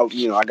 blah, blah.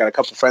 I got a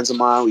couple friends of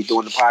mine. We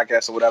doing the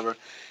podcast or whatever.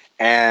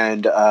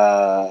 And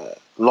lo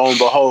and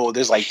behold,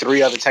 there's like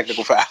 3 other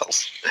Technical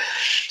Fouls.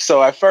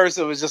 So at first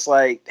it was just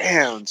like,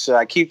 damn, should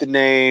I keep the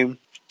name?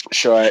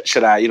 Should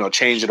I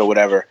change it or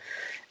whatever?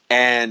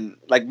 And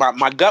like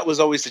my gut was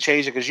always to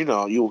change it because you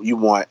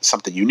want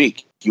something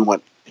unique. You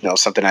want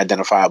something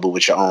identifiable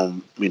with your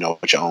own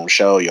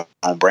show, your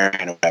own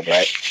brand or whatever,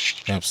 right?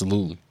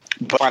 Absolutely.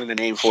 But finding a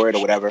name for it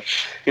or whatever,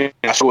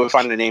 so we're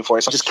finding a name for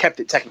it. So I just kept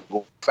it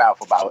Technical Foul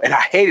for about, and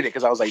I hated it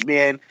because I was like,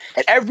 man.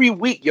 And every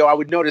week, I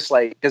would notice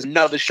like there's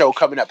another show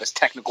coming up. It's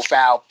Technical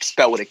Foul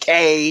spelled with a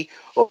K,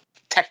 or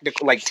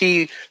technical like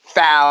T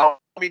Foul.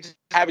 I mean, just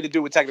having to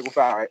do with Technical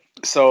Foul, right?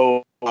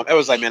 So it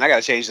was like, man, I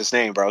gotta change this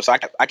name, bro. So I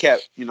kept,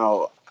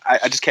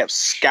 I just kept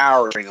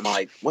scouring. I'm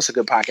like, what's a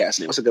good podcast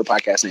name? What's a good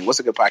podcast name? What's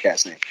a good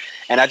podcast name?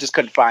 And I just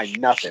couldn't find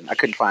nothing. I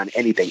couldn't find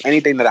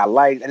anything that I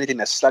liked, anything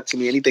that stuck to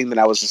me, anything that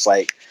I was just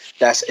like,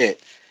 that's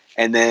it.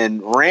 And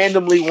then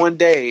randomly one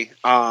day,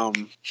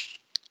 I'm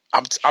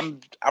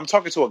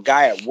talking to a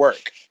guy at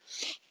work,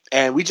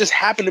 and we just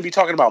happened to be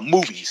talking about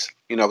movies,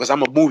 because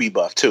I'm a movie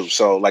buff too.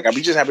 So like,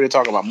 we just happened to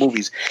talk about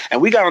movies,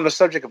 and we got on the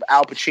subject of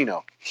Al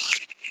Pacino.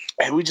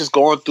 And we just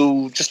going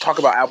through, just talk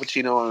about Al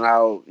Pacino and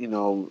how,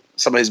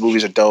 some of his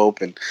movies are dope.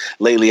 And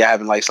lately I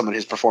haven't liked some of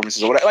his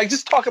performances or whatever. Like,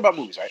 just talk about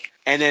movies, right?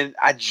 And then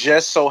I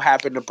just so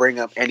happened to bring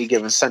up Any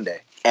Given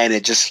Sunday. And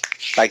it just,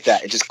 like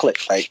that, it just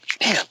clicked. Like,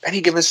 damn,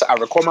 I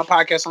record my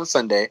podcast on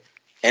Sunday.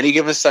 Any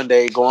Given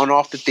Sunday, going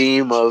off the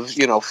theme of,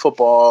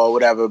 football or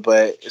whatever.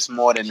 But it's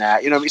more than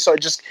that. You know what I mean? So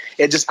it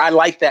just, I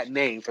like that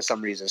name for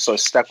some reason. So it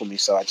stuck with me.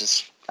 So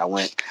I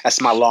went.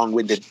 That's my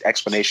long-winded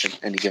explanation.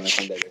 Any Given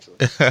Sunday.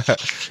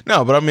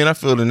 No, but I mean, I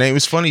feel the name.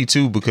 It's funny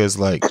too because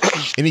like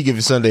Any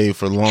Given Sunday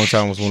for a long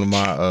time was one of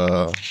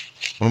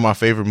my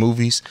favorite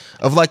movies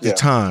of like the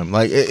time.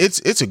 Like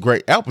it's a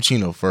great Al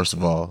Pacino. First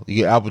of all, you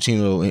get Al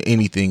Pacino in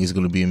anything is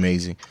going to be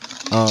amazing.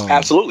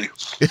 Absolutely.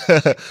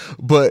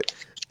 But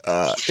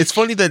it's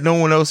funny that no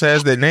one else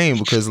has that name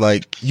because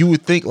like you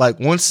would think like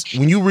when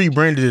you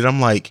rebranded it,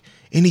 I'm like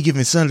Any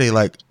Given Sunday,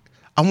 like.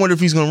 I wonder if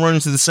he's gonna run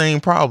into the same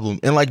problem.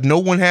 And like no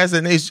one has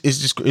that.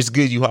 It's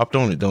good you hopped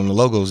on it though. And the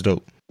logo's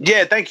dope.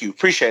 Yeah, thank you,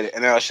 appreciate it.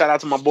 And shout out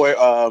to my boy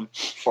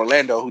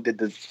Orlando who did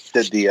the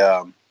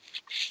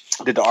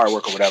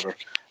artwork or whatever.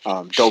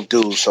 Dope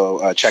dude.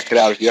 So check it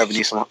out if you ever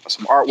need some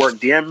artwork.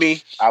 DM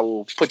me. I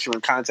will put you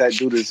in contact.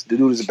 The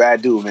dude is a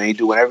bad dude, man. He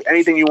do whatever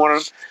anything you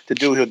want him to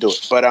do, he'll do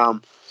it.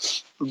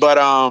 But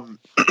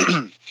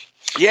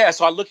yeah,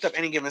 so I looked up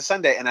Any Given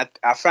Sunday and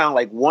I found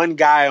like one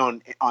guy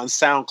on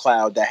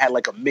SoundCloud that had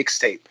like a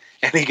mixtape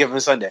Any Given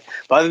Sunday.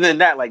 But other than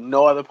that, like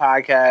no other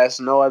podcast,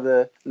 no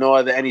other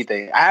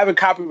anything. I haven't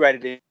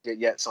copyrighted it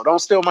yet, so don't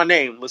steal my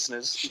name,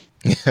 listeners.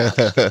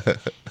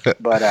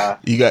 But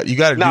you got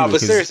to no, but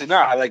seriously, no,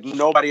 like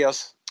nobody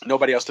else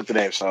took the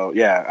name. So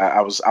yeah,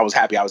 I was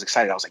happy, I was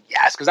excited. I was like,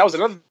 yes, because that was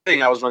another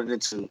thing I was running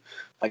into.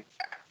 Like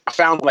I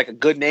found like a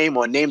good name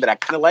or a name that I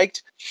kind of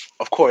liked.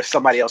 Of course,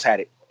 somebody else had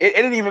it. It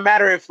didn't even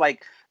matter if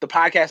like the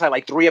podcast had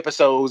like 3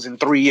 episodes in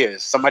 3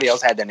 years. Somebody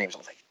else had their name. So I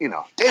was like,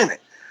 damn it.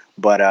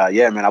 But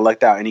yeah, man, I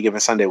lucked out. Any Given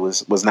Sunday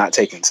was not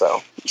taken,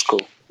 so it's cool.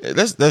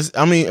 That's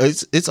I mean,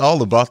 it's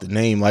all about the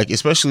name. Like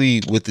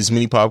especially with this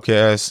mini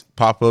podcast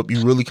pop up,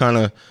 you really kind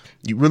of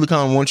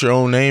want your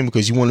own name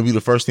because you want to be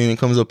the first thing that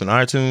comes up in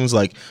iTunes.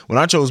 Like when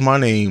I chose my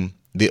name,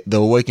 the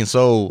Awakened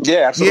Soul.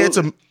 Yeah,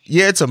 absolutely.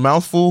 It's a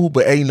mouthful,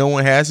 but no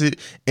one has it,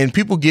 and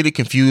people get it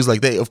confused.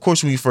 Like of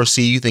course, when you first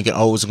see it, you thinking,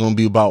 oh, it's going to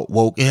be about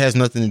woke. It has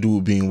nothing to do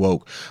with being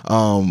woke.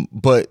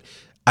 But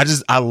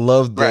I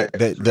love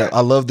that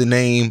I love the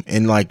name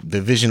and like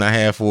the vision I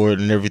have for it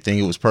and everything.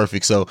 It was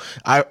perfect. So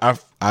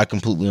I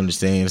completely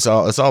understand. It's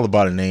all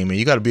about a name, and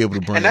you got to be able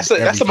to bring. And that's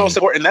the most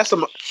important. That's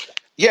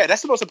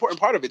the most important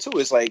part of it too.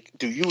 Is like,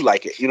 do you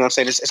like it? You know what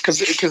I'm saying? It's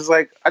because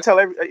like I tell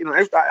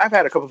I've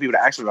had a couple of people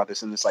that ask me about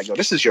this, and it's like, yo,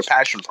 this is your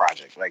passion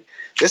project. Like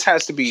this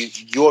has to be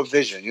your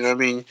vision. You know what I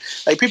mean?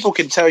 Like people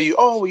can tell you,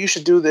 oh, well, you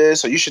should do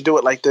this or you should do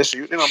it like this,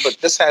 but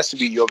this has to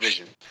be your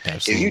vision.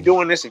 Absolutely. If you're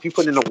doing this, if you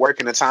put in the work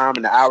and the time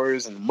and the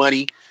hours and the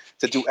money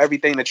to do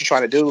everything that you're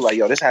trying to do, like,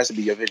 yo, this has to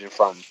be your vision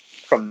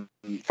from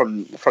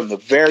the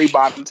very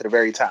bottom to the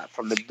very top,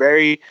 from the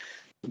very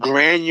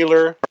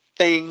granular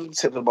thing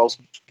to the most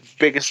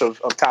biggest of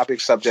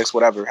topics, subjects,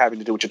 whatever having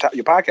to do with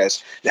your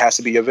podcast. It has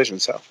to be your vision.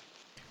 So,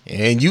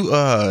 and you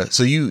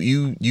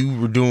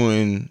were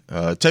doing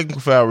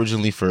Technical Foul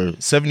originally for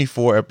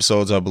 74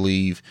 episodes, I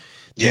believe.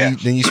 Yeah.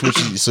 Then you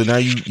switched. So now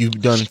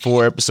you've done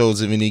 4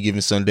 episodes of Any Given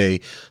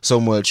Sunday. So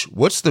much.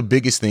 What's the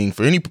biggest thing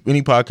for any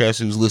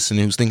podcaster who's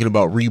listening, who's thinking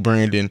about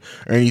rebranding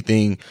or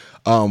anything?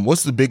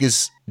 What's the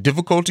biggest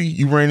difficulty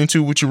you ran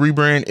into with your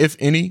rebrand, if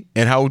any?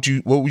 And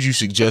what would you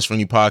suggest for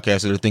any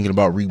podcasters that are thinking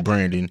about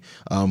rebranding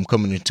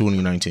coming in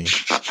 2019?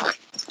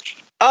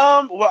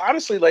 Well,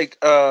 honestly, like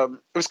it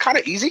was kind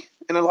of easy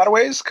in a lot of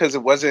ways because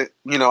it wasn't.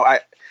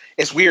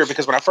 It's weird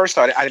because when I first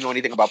started, I didn't know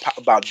anything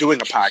about doing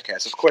a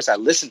podcast. Of course, I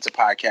listened to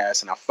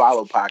podcasts and I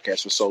followed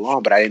podcasts for so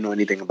long, but I didn't know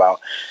anything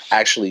about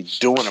actually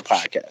doing a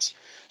podcast.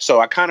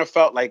 So I kind of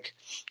felt like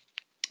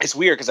it's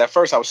weird because at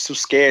first I was too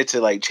scared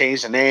to like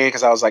change the name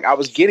because I was like, I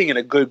was getting in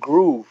a good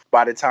groove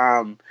by the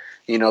time,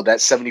 that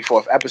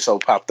 74th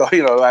episode popped up.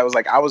 I was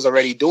like, I was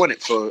already doing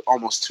it for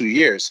almost 2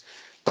 years.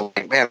 So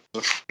like, man, I'm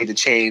afraid to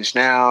change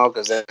now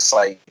because that's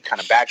like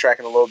kind of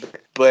backtracking a little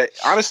bit. But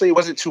honestly, it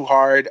wasn't too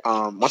hard.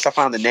 Once I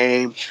found the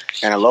name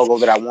and a logo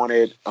that I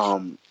wanted,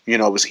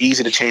 it was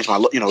easy to change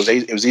my, it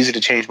was easy to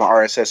change my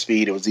RSS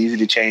feed. It was easy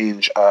to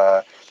change,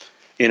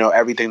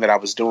 everything that I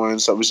was doing.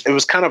 So it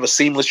was kind of a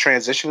seamless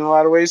transition in a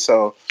lot of ways.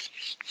 So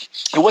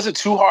it wasn't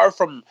too hard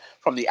from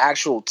the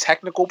actual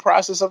technical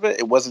process of it.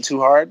 It wasn't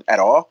too hard at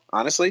all,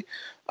 honestly.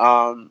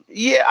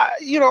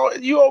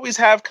 You always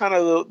have kind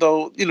of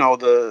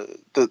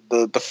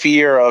the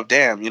fear of,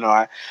 damn,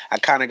 I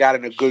kind of got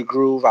in a good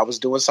groove. I was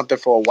doing something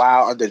for a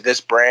while under this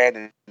brand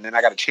and then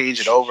I got to change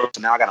it over.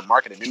 So now I got to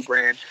market a new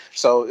brand.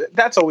 So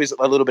that's always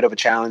a little bit of a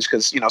challenge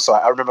because, so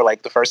I remember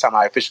like the first time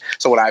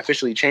when I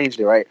officially changed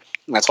it, right.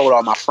 And I told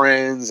all my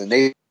friends and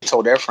they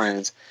told their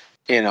friends,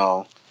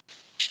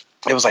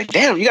 it was like,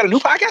 damn, you got a new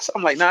podcast?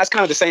 I'm like, nah, it's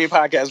kind of the same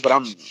podcast, but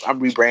I'm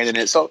rebranding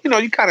it. So,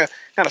 you kind of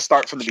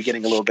start from the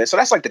beginning a little bit. So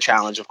that's like the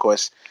challenge, of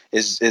course,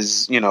 is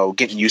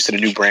getting used to the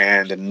new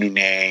brand and the new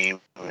name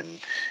and,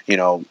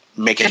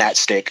 making that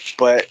stick.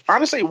 But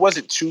honestly, it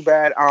wasn't too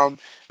bad.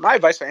 My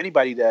advice for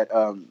anybody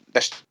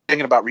that's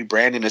thinking about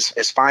rebranding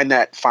is find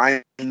that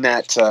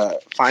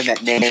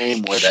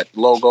name or that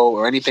logo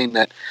or anything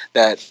that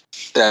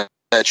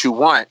you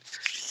want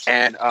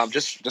and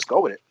just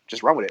go with it.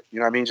 Just run with it. You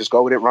know what I mean? Just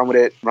go with it, run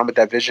with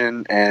that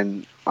vision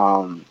and,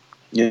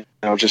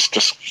 just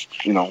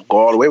go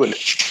all the way with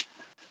it.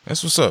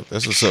 That's what's up.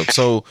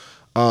 So,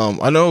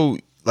 I know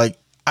like,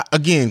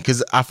 again,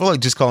 cause I feel like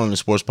just calling it a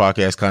sports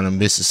podcast kind of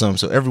misses something.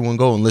 So everyone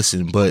go and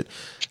listen, but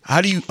how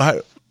do you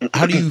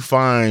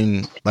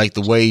find like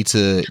the way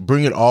to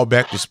bring it all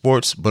back to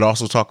sports, but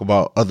also talk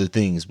about other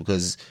things?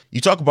 Because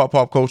you talk about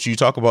pop culture, you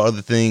talk about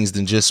other things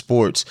than just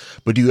sports,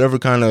 but do you ever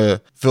kind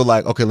of feel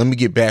like, okay, let me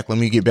get back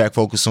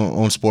focused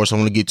on sports. I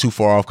want to get too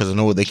far off because I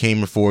know what they came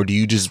here for. Do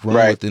you just run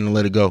with it and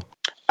let it go?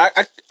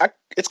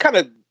 It's kind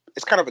of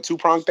it's kind of a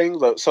two-pronged thing.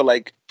 So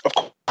like, of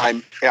course,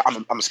 I'm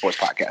a sports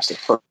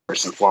podcaster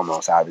first and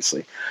foremost,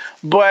 obviously.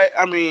 But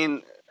I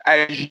mean,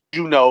 as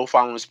you know,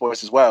 following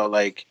sports as well,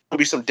 like there'll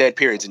be some dead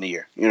periods in the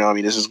year. You know, I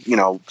mean, this is,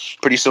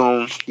 pretty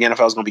soon the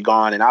NFL is going to be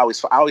gone, and I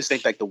always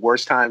think like the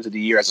worst times of the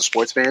year as a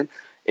sports fan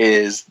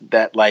is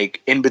that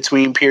like in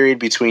between period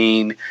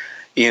between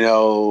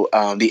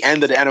the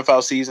end of the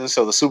NFL season,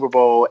 so the Super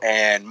Bowl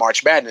and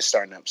March Madness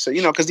starting up. So,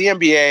 because the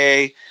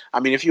NBA, I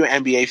mean, if you're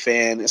an NBA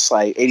fan, it's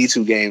like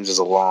 82 games is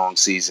a long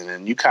season,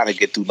 and you kind of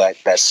get through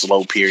like that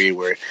slow period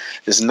where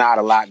there's not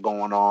a lot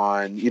going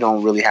on. You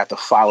don't really have to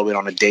follow it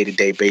on a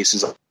day-to-day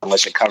basis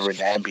unless you're covering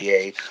the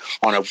NBA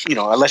on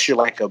unless you're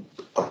like a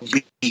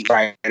beat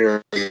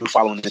writer, you're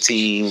following the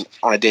team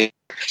on a day.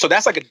 So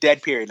that's like a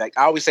dead period. Like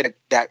I always say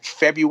that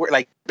February,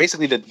 like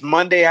basically the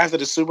Monday after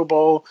the Super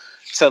Bowl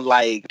to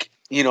like,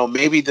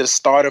 maybe the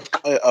start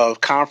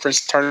of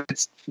conference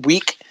tournament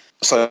week,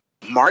 so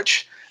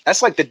March.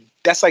 That's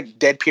like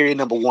dead period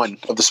number one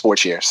of the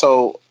sports year.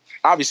 So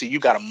obviously you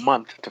got a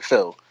month to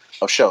fill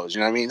of shows.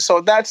 You know what I mean?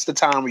 So that's the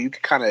time where you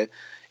can kind of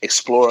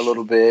explore a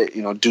little bit,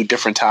 do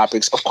different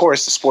topics. Of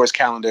course, the sports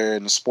calendar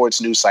and the sports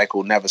news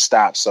cycle never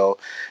stops. So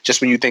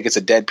just when you think it's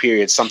a dead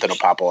period, something will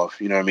pop off.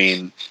 You know what I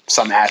mean?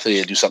 Some athlete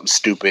will do something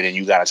stupid and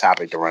you got a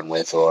topic to run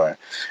with, or,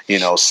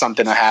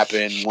 something will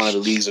happen. One of the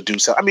leagues will do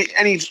something. I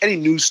mean, any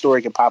news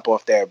story can pop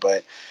off there,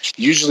 but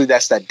usually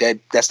that's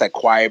that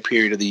quiet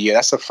period of the year.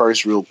 That's the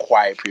first real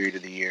quiet period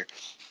of the year.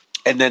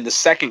 And then the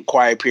second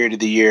quiet period of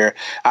the year,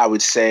 I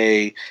would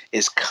say,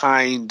 is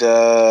kind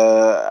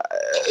of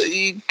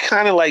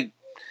like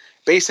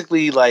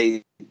basically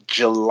like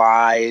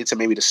July to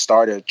maybe the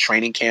start of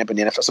training camp in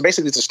the NFL. So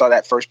basically to start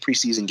that first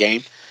preseason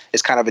game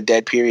is kind of a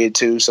dead period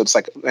too. So it's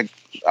like a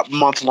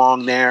month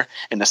long there.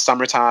 In the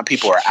summertime,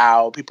 people are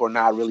out. People are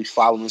not really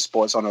following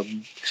sports on a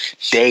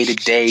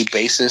day-to-day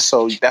basis.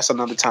 So that's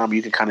another time where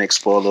you can kind of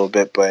explore a little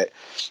bit. But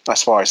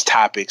as far as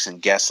topics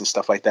and guests and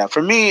stuff like that,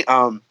 for me,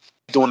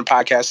 doing the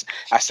podcast,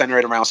 I center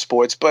it around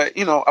sports, but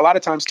a lot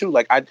of times too,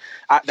 like I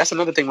that's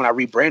another thing when I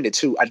rebranded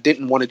too. I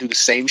didn't want to do the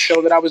same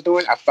show that I was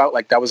doing. I felt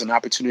like that was an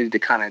opportunity to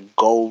kind of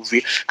go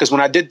because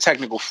when I did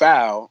Technical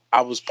Foul,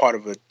 I was part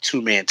of a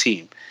 2-man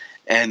team,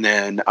 and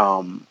then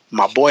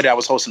my boy that I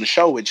was hosting the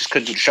show with just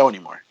couldn't do the show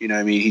anymore. You know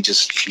what I mean? He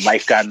just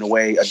life got in the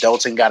way,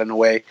 adulting got in the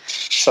way,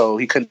 so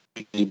he couldn't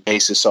do the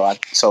basis. So I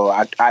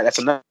that's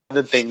another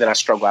thing that I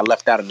struggle. I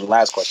left out in the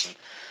last question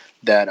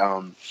that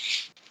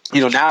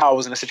now I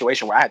was in a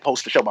situation where I had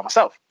hosted the show by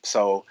myself.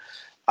 So,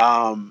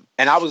 and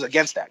I was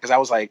against that because I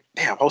was like,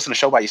 damn, hosting a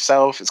show by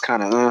yourself is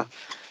kind of,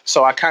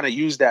 So I kind of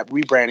used that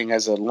rebranding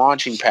as a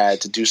launching pad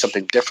to do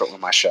something different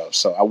with my show.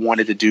 So I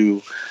wanted to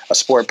do a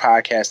sport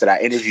podcast that I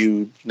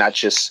interviewed not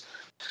just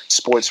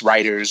sports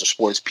writers or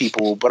sports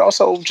people, but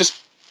also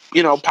just,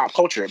 pop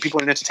culture,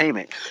 people in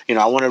entertainment.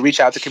 I want to reach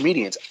out to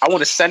comedians. I want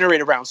to center it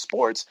around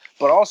sports,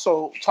 but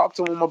also talk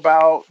to them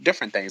about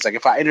different things. Like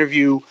if I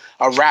interview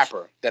a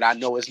rapper that I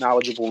know is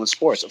knowledgeable in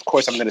sports, of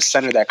course I'm going to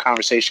center that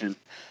conversation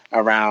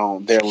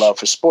around their love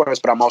for sports,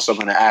 but I'm also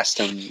going to ask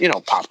them,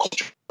 pop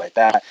culture like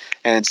that.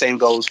 And same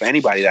goes for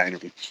anybody that I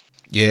interview.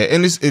 Yeah,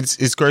 and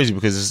it's crazy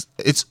because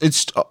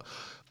it's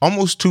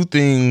almost two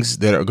things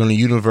that are going to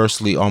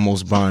universally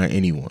almost bind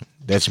anyone.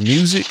 That's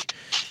music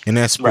and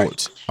that's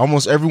sports. Right.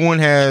 Almost everyone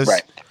has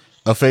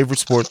a favorite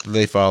sport that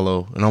they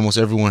follow, and almost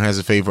everyone has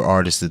a favorite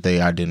artist that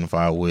they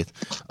identify with.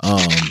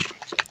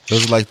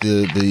 Those are like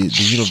the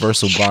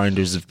universal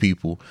binders of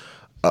people.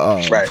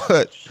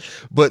 But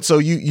so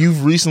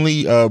you've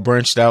recently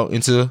branched out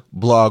into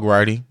blog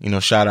writing.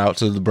 Shout out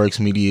to the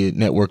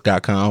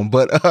breaksmedianetwork.com.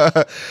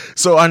 But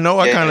so I know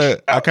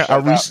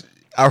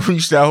I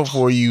reached out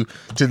for you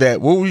to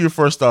that. What were your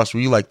first thoughts? Were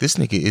you like, this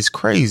nigga is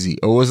crazy?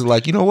 Or was it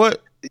like, you know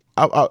what?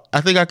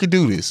 I think I could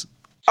do this.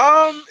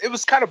 It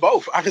was kind of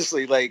both,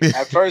 honestly. Like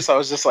at first I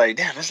was just like,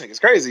 damn, this nigga's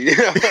crazy. You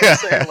know what I'm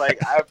saying? Like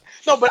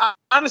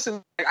honestly,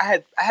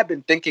 I had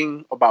been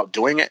thinking about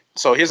doing it.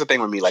 So here's the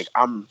thing with me. Like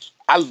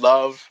I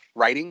love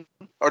writing,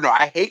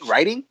 I hate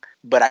writing,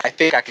 but I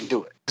think I can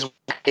do it.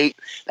 I hate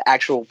the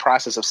actual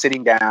process of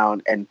sitting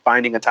down and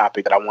finding a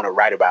topic that I want to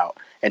write about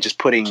and just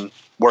putting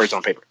words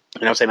on paper.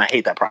 You know what I'm saying? I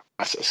hate that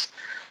process.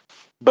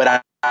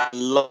 But I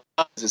love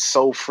it. It's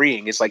so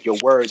freeing. It's like your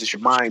words, it's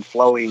your mind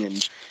flowing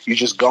and you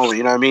just going,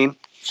 you know what I mean?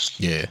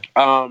 Yeah.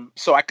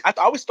 So I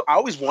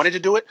always wanted to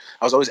do it.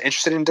 I was always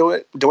interested in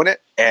doing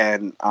it.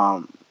 And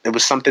it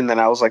was something that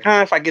I was like,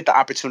 if I get the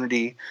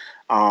opportunity,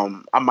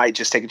 I might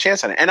just take a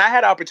chance on it. And I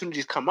had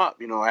opportunities come up.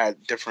 I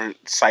had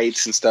different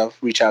sites and stuff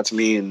reach out to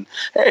me and,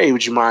 hey,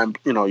 would you mind,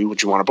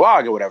 would you want to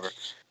blog or whatever?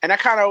 And I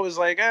kind of was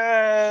like,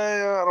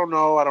 I don't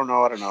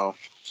know.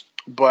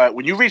 But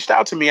when you reached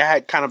out to me, I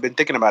had kind of been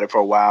thinking about it for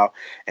a while.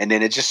 And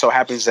then it just so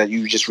happens that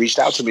you just reached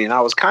out to me. And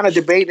I was kind of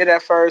debating it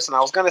at first. And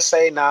I was going to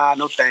say, nah,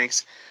 no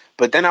thanks.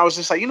 But then I was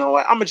just like, you know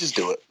what? I'm going to just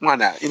do it. Why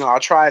not?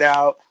 I'll try it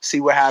out, see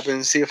what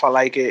happens, see if I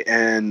like it,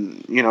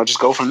 and, just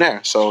go from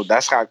there. So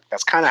that's kind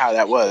of how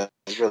that was,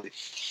 really.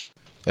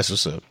 That's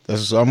what's up.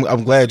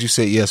 I'm glad you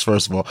said yes,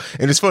 first of all.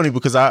 And it's funny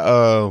because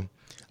I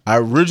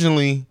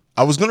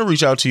I was gonna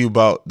reach out to you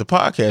about the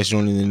podcast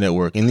joining the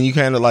network, and then you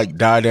kind of like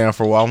died down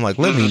for a while. I'm like,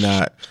 let me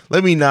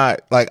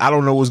not. Like, I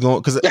don't know what's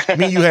going, because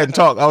me and you hadn't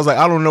talked. I was like,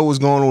 I don't know what's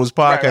going on with his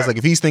podcast. Right. Like,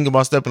 if he's thinking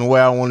about stepping away,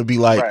 I want to be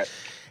like,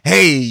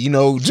 hey, you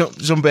know,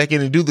 jump back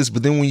in and do this.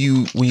 But then when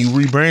you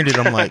rebranded,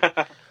 I'm like,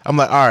 all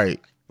right,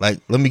 like,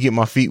 let me get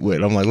my feet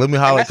wet. I'm like, let me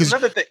holler.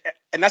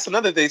 And that's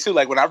another thing too.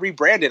 Like, when I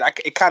rebranded,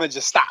 it kind of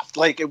just stopped.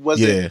 Like, it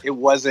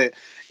wasn't,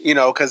 you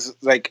know, because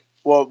like,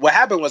 well, what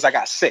happened was I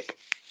got sick.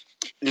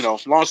 You know,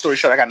 long story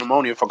short, I got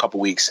pneumonia for a couple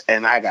weeks,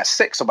 and I got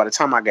sick. So by the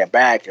time I get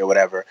back or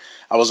whatever,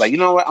 I was like, you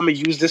know what? I'm gonna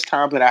use this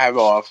time that I have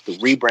off to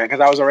rebrand, because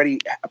I was already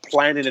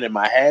planning it in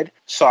my head.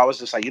 So I was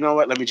just like, you know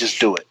what? Let me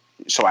just do it.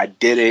 So I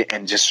did it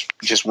and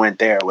just went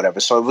there or whatever.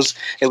 So it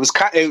was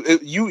kind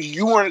of,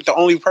 you weren't the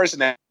only person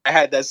that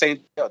had that same,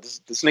 this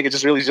nigga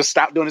just really just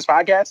stopped doing his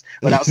podcast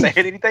without saying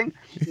anything.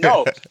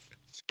 No.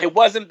 It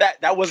wasn't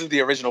that wasn't the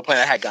original plan.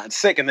 I had gotten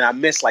sick, and then I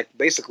missed like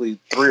basically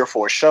 3 or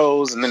 4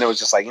 shows, and then it was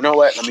just like, you know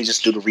what? Let me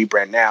just do the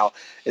rebrand now.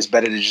 It's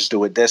better to just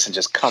do it this and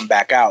just come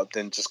back out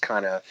than just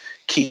kind of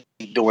keep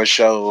doing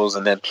shows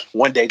and then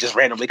one day just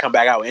randomly come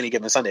back out any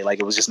given Sunday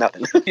like it was just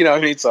nothing. You know what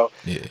I mean? So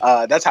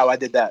that's how I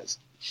did that.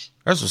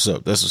 That's what's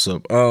up.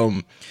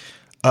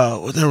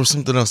 There was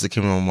something else that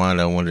came in my mind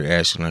I wanted to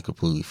ask you, and I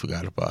completely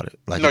forgot about it.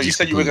 Like, no, you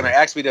said you was going to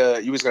ask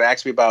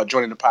me about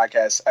joining the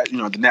podcast,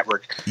 the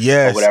network,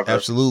 yes, or whatever.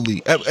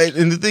 Absolutely.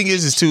 And the thing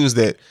is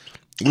that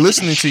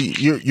listening to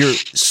you, you're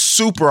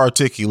super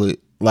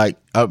articulate. Like,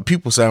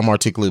 people say I'm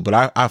articulate, but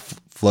I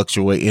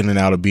fluctuate in and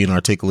out of being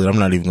articulate. I'm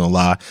not even gonna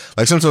lie.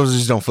 Like, sometimes I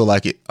just don't feel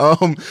like it.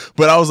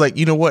 But I was like,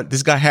 you know what?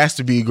 This guy has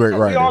to be a great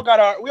writer. We all got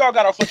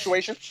our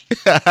fluctuations.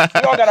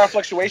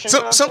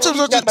 Sometimes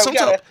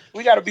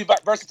we gotta be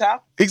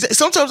versatile. Exactly.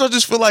 Sometimes I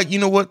just feel like, you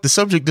know what? The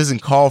subject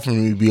doesn't call for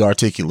me to be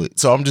articulate,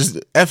 so I'm just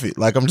F it.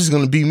 Like, I'm just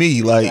gonna be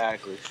me. Like,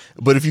 exactly.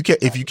 But if you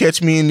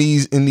catch me in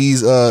these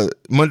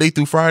Monday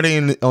through Friday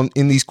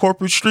in these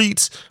corporate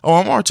streets,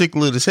 I'm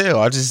articulate as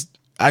hell.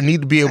 I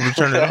need to be able to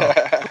turn it off.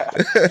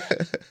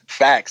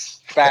 Facts.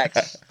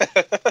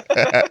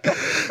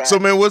 So,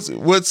 man, what's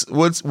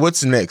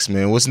next,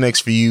 man? What's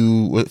next for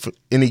you? For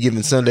any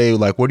given Sunday,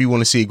 like, where do you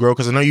want to see it grow?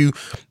 Because I know you,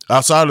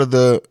 outside of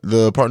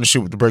the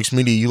partnership with the Breaks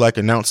Media, you like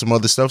announce some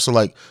other stuff. So,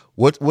 like,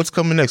 what's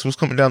coming next? What's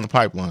coming down the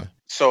pipeline?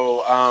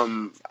 So,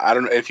 I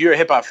don't know if you're a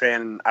hip hop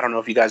fan. I don't know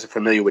if you guys are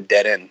familiar with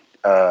Dead End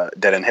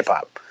Hip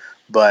Hop,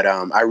 but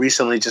I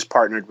recently just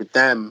partnered with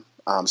them.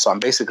 So I'm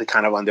basically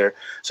kind of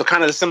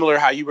similar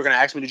how you were going to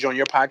ask me to join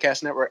your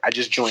podcast network. I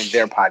just joined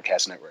their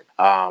podcast network.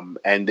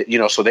 And you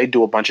know, so they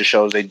do a bunch of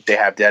shows. They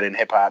have Dead End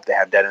Hip Hop. They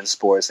have Dead End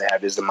Sports. They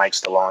have Is the Mic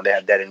Still On? They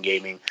have Dead End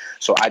Gaming.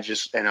 So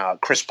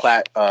Chris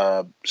Platt,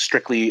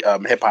 strictly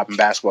hip hop and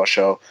basketball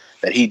show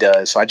that he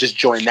does. So I just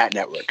joined that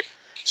network.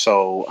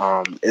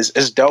 So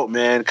it's dope,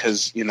 man,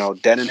 because, you know,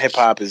 Dead End Hip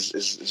Hop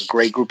is a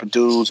great group of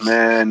dudes,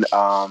 man.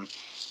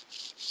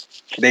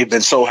 They've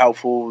been so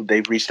helpful.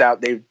 They've reached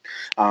out. They've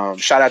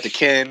shout out to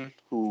Ken,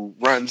 who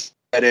runs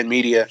Dead End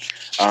Media.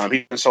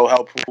 He's been so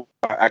helpful.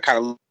 I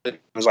kind of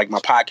was like my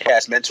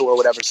podcast mentor or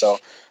whatever. So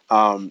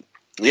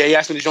he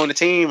asked me to join the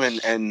team and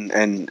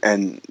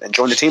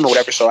join the team or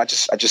whatever. So I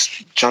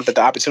just jumped at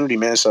the opportunity,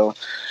 man. So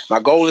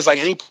my goal is like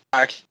any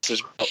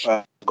podcaster's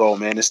goal,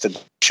 man, is to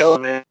show,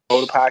 man,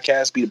 grow the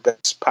podcast, be the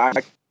best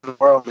podcast in the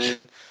world, man.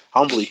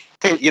 Humbly,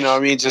 you know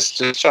what I mean? Just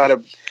try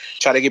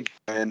to get,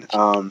 man.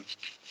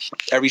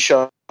 Every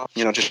show,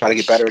 you know, just try to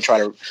get better, try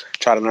to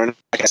learn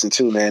podcasting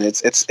too, man.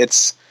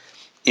 It's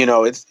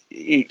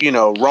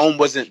Rome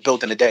wasn't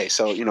built in a day,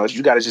 so you know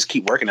you got to just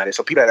keep working at it.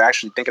 So people that are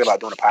actually thinking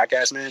about doing a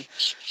podcast, man,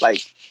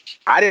 like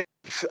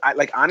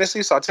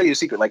honestly. So I'll tell you a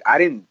secret. Like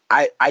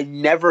I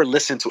never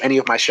listened to any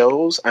of my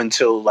shows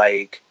until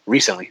like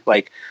recently.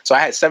 Like, so I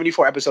had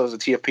 74 episodes of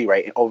TFP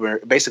right over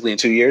basically in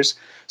 2 years.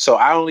 So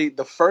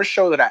the first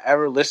show that I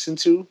ever listened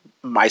to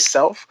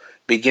myself,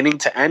 beginning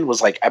to end,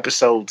 was like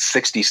episode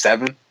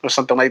 67 or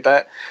something like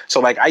that. So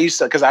like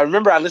because I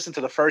remember I listened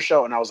to the first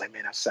show and I was like,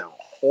 man, that sounds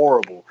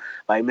horrible.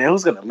 Like, man,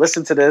 who's gonna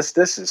listen to this?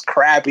 This is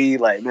crappy.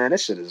 Like, man,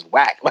 this shit is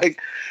whack. Like,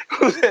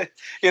 you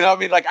know what I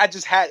mean? Like, I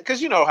just had,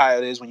 because you know how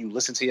it is when you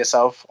listen to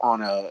yourself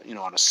on a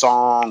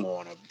song or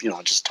on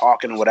a, just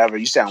talking or whatever,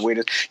 you sound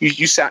weird.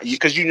 You sound,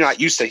 because you're not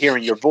used to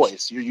hearing your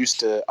voice. You're used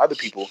to other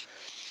people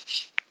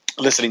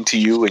listening to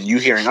you and you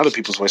hearing other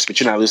people's voice, but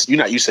you're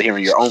not used to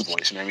hearing your own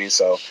voice. You know what I mean?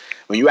 So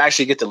when you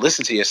actually get to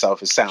listen to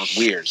yourself, it sounds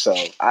weird. So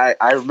I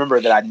remember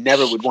that I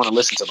never would want to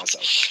listen to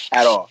myself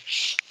at all.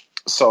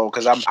 So,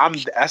 because I'm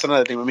that's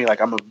another thing with me.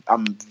 Like, I'm a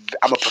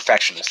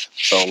perfectionist.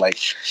 So, like,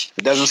 if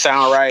it doesn't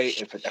sound right,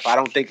 if I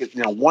don't think it,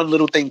 one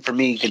little thing for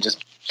me can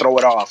just throw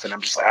it off, and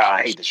I'm just like,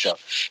 I hate this show.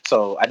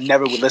 So I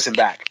never would listen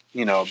back,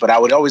 but I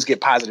would always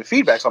get positive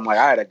feedback. So I'm like,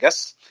 all right, I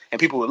guess,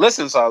 and people would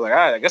listen. So I was like, all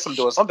right, I guess I'm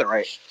doing something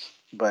right.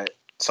 But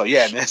so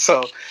yeah, man.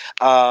 So,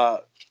 damn,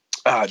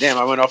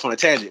 I went off on a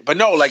tangent. But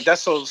no, like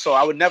that's so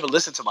I would never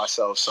listen to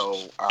myself. So,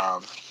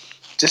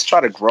 just try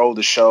to grow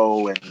the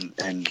show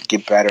and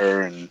get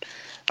better and.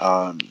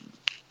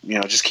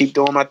 just keep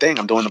doing my thing.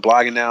 I'm doing the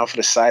blogging now for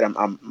the site.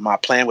 My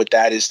plan with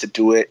that is to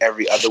do it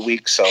every other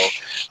week. So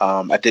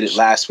I did it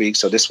last week.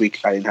 So this week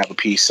I didn't have a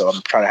piece. So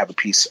I'm trying to have a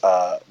piece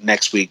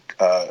next week.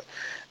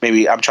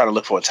 Maybe I'm trying to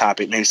look for a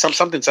topic. Maybe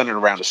something centered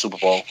around the Super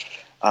Bowl.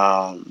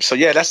 So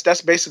yeah,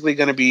 that's basically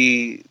going to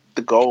be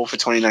the goal for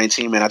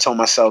 2019, man. I told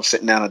myself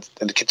sitting down at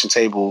the kitchen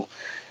table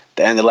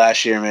the end of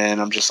last year,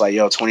 man, I'm just like,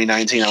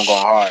 2019, I'm going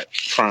hard.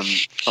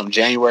 From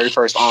January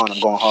 1st on,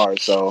 I'm going hard.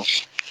 So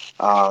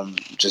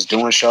just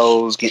doing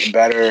shows, getting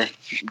better,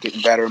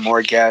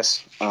 more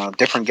guests,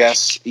 different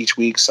guests each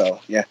week. So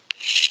yeah.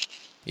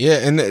 Yeah,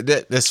 and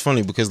that's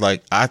funny because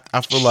like I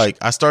feel like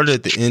I started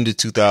at the end of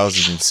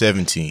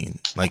 2017,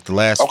 like the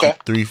last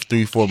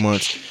 3-4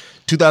 months.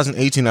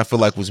 2018, I feel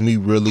like was me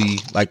really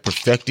like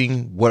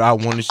perfecting what I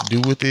wanted to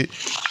do with it,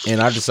 and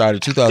I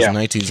decided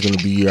 2019 is going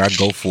to be the year I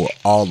go for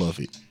all of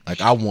it.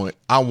 Like I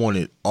want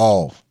it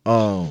all.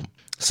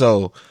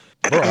 So,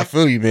 bro, I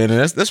feel you, man, and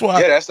that's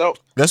why. That's dope.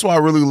 That's why I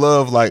really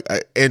love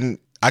and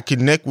I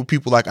connect with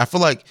people. Like I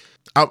feel like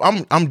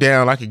I'm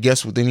down. I could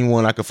guess with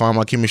anyone. I could find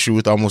my chemistry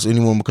with almost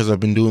anyone because I've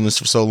been doing this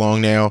for so long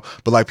now.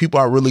 But like people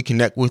I really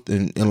connect with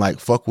and like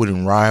fuck with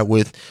and ride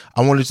with,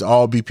 I want it to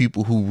all be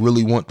people who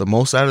really want the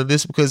most out of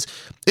this because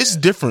it's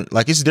different.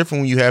 Like it's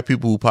different when you have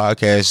people who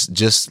podcast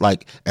just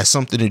like as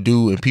something to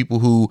do and people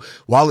who,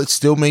 while it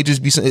still may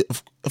just be something,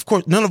 of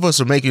course, none of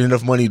us are making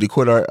enough money to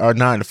quit our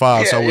 9 to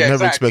 5, so I would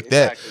never expect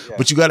that.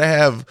 But you got to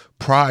have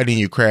pride in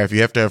your craft.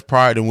 You have to have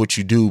pride in what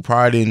you do,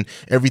 pride in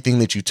everything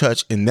that you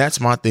touch. And that's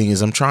my thing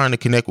is I'm trying to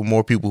connect with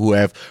more people who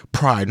have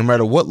pride, no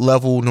matter what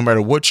level, no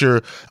matter what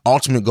your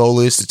ultimate goal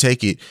is to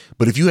take it.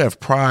 But if you have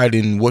pride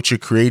in what you're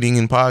creating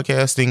in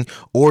podcasting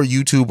or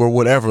YouTube or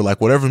whatever,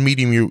 like whatever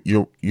medium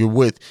you're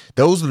with,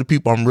 those are the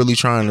people I'm really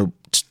trying to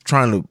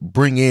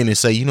bring in and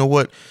say, you know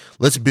what,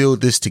 let's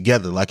build this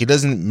together. Like it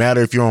doesn't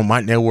matter if you're on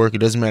my network, it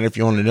doesn't matter if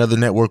you're on another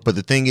network, but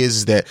the thing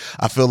is that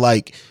I feel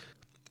like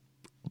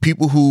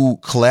people who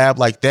collab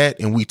like that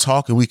and we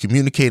talk and we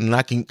communicate and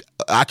I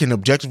can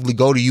objectively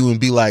go to you and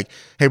be like,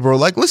 hey bro,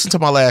 like listen to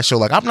my last show,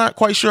 like I'm not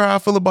quite sure how I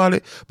feel about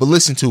it, but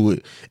listen to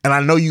it, and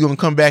I know you're gonna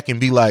come back and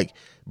be like,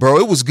 bro,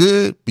 it was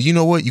good, but you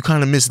know what, you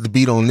kind of missed the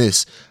beat on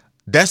this.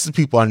 That's the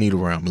people I need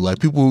around me. Like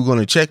people who are going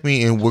to check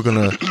me and we're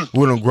going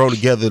to grow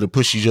together to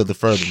push each other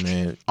further,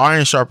 man.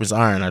 Iron sharpens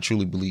iron. I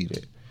truly believe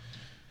that.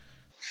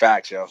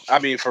 Facts, yo. I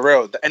mean, for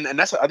real. And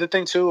that's the other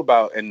thing too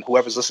about, and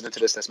whoever's listening to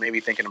this that's maybe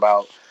thinking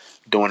about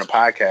doing a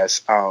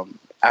podcast,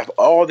 out of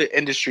all the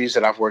industries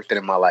that I've worked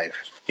in my life,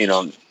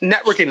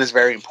 networking is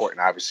very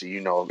important.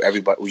 Obviously,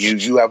 everybody.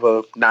 You have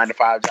a 9 to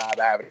 5 job.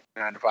 I have a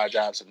 9 to 5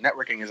 job. So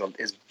networking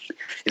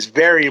is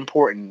very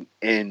important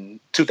in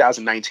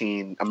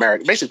 2019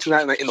 America. Basically,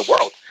 2019 in the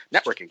world.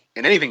 Networking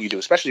in anything you do,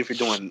 especially if you're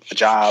doing a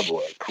job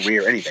or a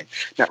career, or anything.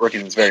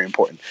 Networking is very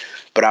important.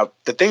 But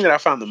the thing that I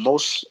found the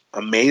most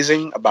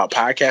amazing about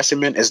podcasting,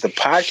 man, is the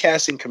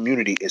podcasting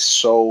community is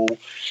so,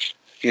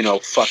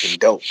 fucking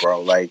dope,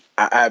 bro. Like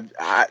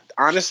I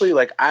honestly,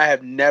 like I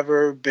have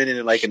never been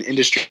in like an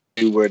industry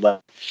where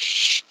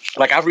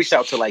like I've reached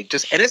out to like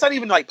just, and it's not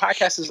even like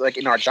podcasts is like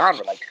in our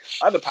genre, like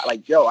other I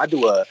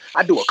do a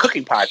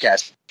cooking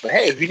podcast. But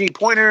hey, if you need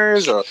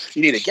pointers or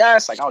you need a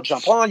guest, like I'll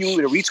jump on. You want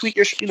me to retweet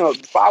your,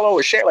 follow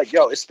or share? Like,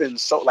 it's been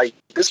so like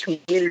this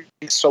community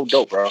is so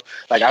dope, bro.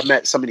 Like I've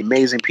met so many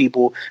amazing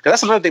people. Cause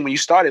that's another thing when you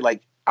started,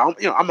 like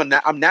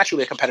I'm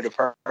naturally a competitive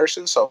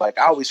person, so like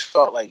I always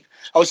felt weird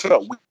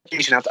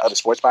reaching out to other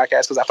sports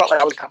podcasts because I felt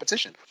like I was in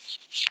competition.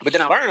 But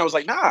then I learned, I was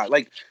like, nah,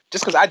 like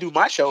just because I do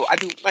my show, I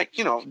do like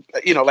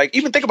like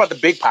even think about the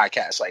big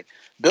podcasts. Like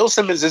Bill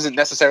Simmons isn't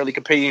necessarily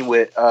competing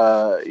with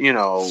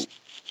Colin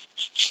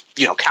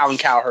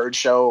Cowherd's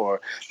show or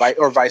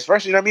vice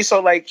versa. You know what I mean?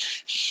 So like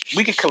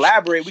we could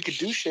collaborate, we could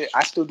do shit.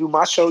 I still do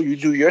my show, you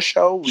do your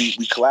show. We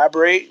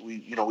collaborate.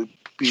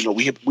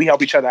 We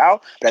help each other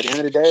out. But at the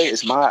end of the day,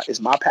 it's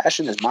my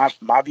passion, it's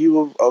my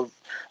view of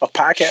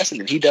podcasting,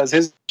 and he does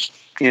his.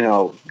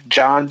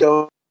 John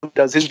Doe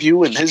does his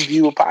view and his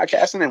view of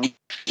podcasting, and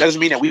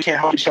doesn't mean that we can't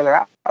help each other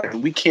out,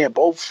 and we can't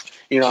both,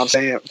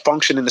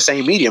 function in the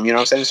same medium. You know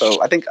what I'm saying?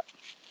 So I think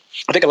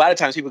a lot of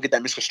times people get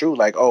that misconstrued,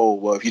 like, oh,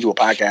 well, if you do a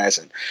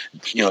podcast and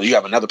you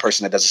have another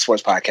person that does a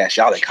sports podcast,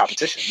 y'all in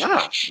competition.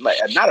 Nah, like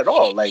not at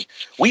all. Like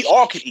we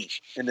all can eat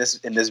in this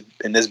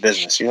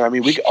business. You know what I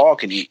mean? We all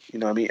can eat. You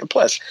know what I mean? And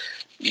plus,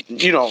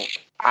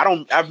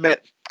 I've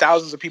met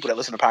thousands of people that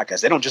listen to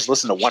podcasts. They don't just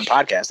listen to one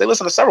podcast. They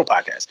listen to several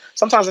podcasts,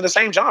 sometimes in the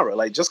same genre.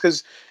 Like just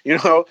because,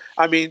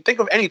 think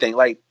of anything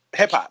like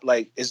hip hop.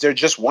 Like, is there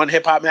just one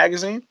hip hop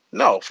magazine?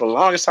 No. For the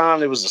longest time,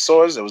 there was The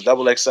Source, there was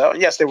Double XL.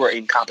 And yes, they were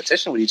in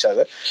competition with each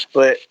other.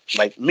 But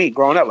like me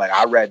growing up, like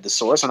I read The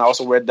Source and I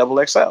also read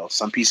Double XL.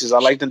 Some pieces I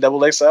liked in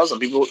Double XL.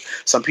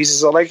 Some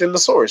pieces I liked in The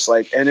Source.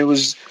 Like, and it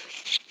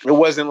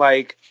wasn't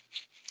like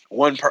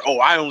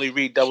I only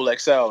read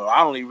XXL, or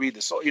I only read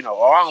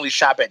or I only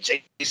shop at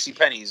JC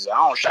Penney's. I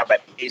don't shop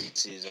at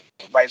Macy's.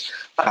 Right?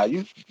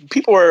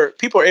 People are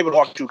able to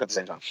walk through at the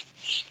same time.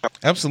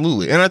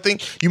 Absolutely. And I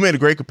think you made a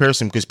great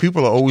comparison because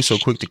people are always so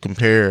quick to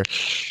compare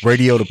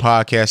radio to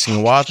podcasting.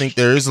 And while I think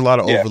there is a lot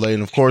of overlay,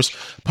 and of course,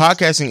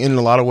 podcasting in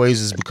a lot of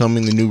ways is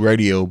becoming the new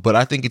radio, but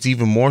I think it's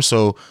even more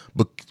so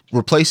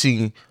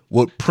replacing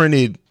what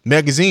printed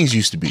magazines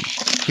used to be.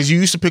 Because you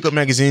used to pick up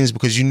magazines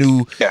because you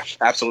knew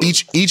absolutely.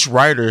 Each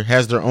writer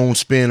has their own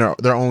spin or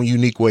their own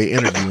unique way of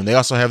interviewing. They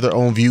also have their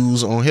own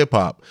views on hip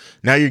hop.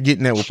 Now you're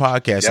getting that with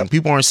podcasting. Yep.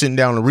 People aren't sitting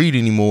down to read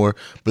anymore,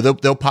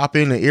 but they'll pop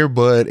in an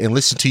earbud and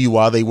listen to you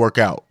while they work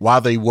out,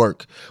 while they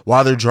work,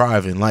 while they're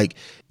driving.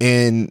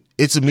 And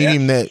it's a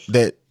medium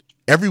that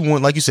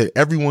everyone, like you said,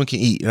 everyone can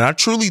eat. And I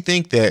truly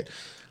think that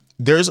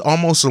there's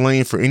almost a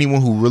lane for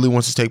anyone who really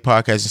wants to take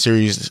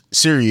podcasting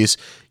serious.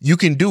 You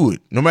can do it.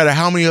 No matter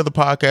how many other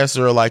podcasts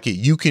are like it,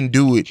 you can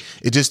do it.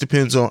 It just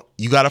depends on,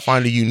 you got to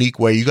find a unique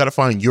way. You got to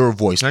find your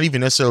voice, not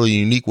even necessarily a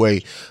unique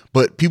way,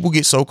 but people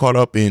get so caught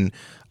up in,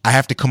 I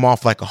have to come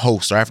off like a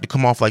host, or I have to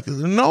come off like,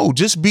 no,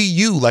 just be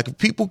you. Like, if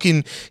people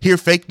can hear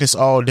fakeness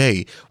all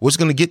day, what's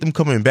going to get them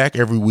coming back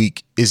every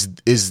week is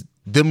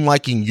them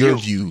liking your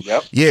view.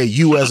 Yep. Yeah,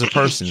 you as a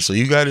person. So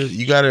you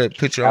gotta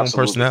put your own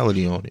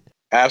personality on it.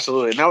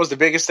 Absolutely. And that was the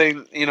biggest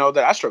thing, that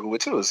I struggle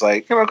with too. It's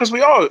like, because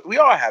we all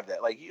have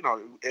that. Like,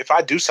 if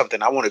I do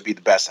something, I want to be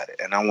the best at it,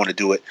 and I want to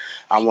do it.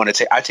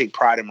 I take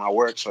pride in my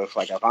work. So if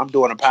I'm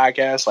doing a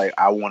podcast, like,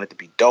 I want it to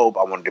be dope.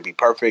 I want it to be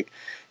perfect.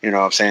 You know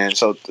what I'm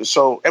saying?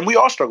 So, and we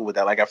all struggle with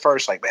that. Like, at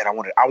first, like, man, I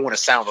want to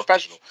sound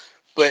professional.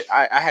 But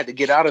I had to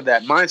get out of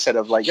that mindset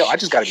of like, I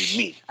just got to be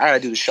me. I got to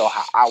do the show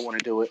how I want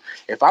to do it.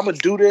 If I'm going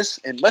to do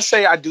this, and let's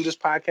say I do this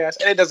podcast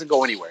and it doesn't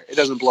go anywhere, it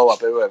doesn't blow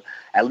up,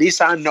 at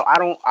least I know I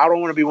don't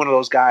want to be one of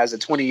those guys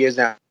that 20 years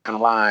down the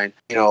line,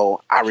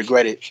 I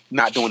regretted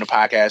not doing the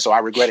podcast, or I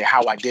regretted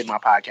how I did my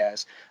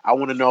podcast. I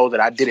want to know that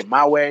I did it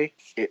my way.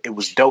 It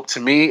was dope to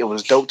me. It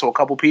was dope to a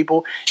couple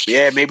people.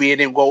 Yeah, maybe it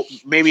didn't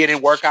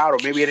work out, or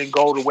maybe it didn't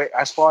go the way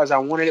as far as I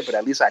wanted it, but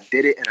at least I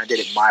did it, and I did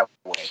it my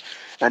way.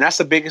 And that's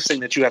the biggest thing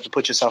that you have to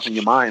put yourself in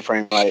your mind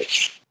frame. Like,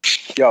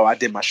 I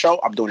did my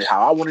show. I'm doing it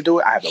how I want to do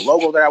it. I have the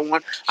logo that I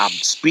want. I'm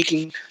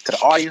speaking to the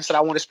audience that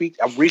I want to speak.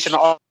 I'm reaching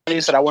the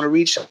audience that I want to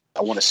reach.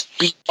 I want to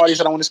speak to the audience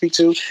that I want to speak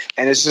to.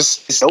 And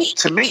it's dope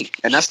to me.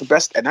 And that's the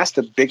best. And that's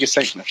the biggest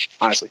thing, man,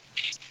 honestly.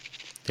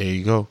 There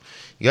you go.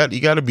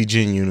 You got to be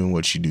genuine in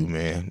what you do,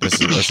 man. That's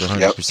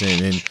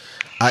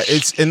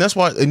 100%. And that's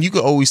why, and you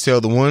can always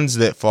tell the ones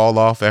that fall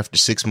off after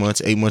 6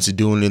 months, 8 months of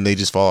doing it, and they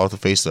just fall off the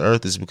face of the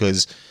earth, is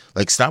because,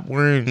 like, stop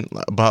worrying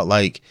about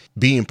like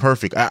being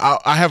perfect. I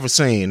have a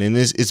saying, and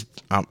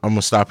I'm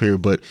gonna stop here,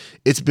 but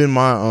it's been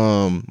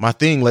my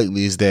thing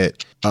lately is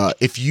that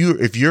if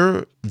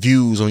your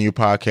views on your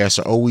podcast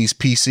are always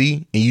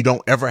PC and you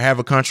don't ever have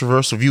a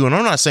controversial view, and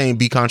I'm not saying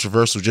be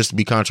controversial just to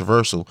be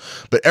controversial,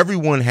 but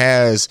everyone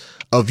has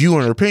a view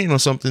and an opinion on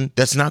something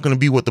that's not going to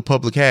be what the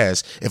public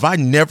has. If I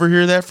never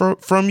hear that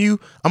from you,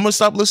 I'm gonna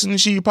stop listening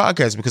to your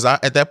podcast, because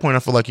at that point I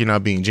feel like you're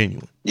not being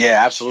genuine.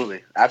 Yeah,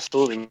 absolutely.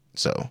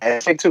 So, and I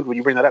think too, when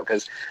you bring that up,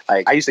 because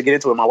like I used to get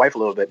into it with my wife a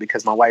little bit,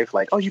 because my wife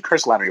like, oh, you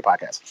curse a lot on your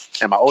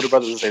podcast, and my older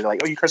brothers would say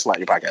like, oh, you curse a lot on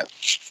your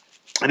podcast,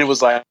 and it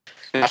was like,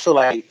 I feel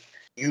like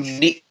you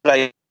need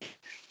like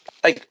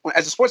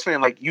as a sports fan,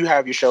 like you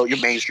have your show, your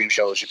mainstream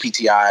shows, your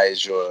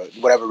PTIs, your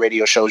whatever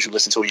radio shows you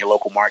listen to in your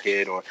local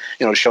market, or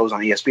shows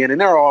on ESPN,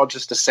 and they're all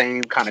just the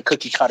same kind of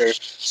cookie cutter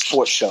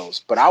sports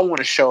shows. But I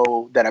want a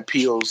show that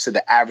appeals to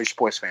the average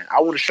sports fan.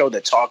 I want a show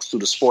that talks to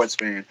the sports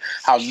fan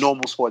how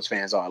normal sports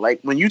fans are. Like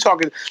when you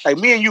talking, like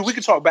me and you, we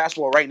could talk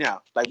basketball right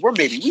now. Like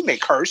we may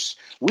curse,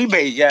 we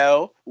may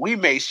yell, we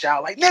may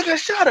shout like, nigga,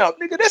 shut up,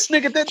 nigga, this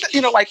nigga,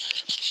 that, like,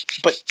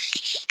 but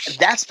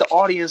that's the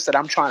audience that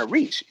I'm trying to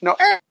reach, and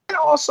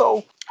also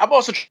I'm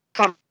also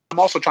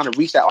trying to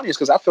reach that audience,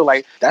 because I feel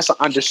like that's an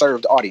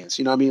underserved audience.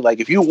 You know what I mean? Like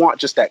if you want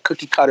just that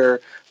cookie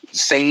cutter,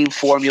 same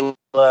formula,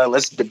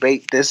 let's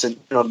debate this and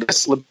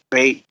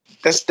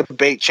let's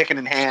debate chicken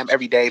and ham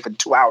every day for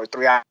 2 hours,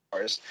 3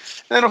 hours.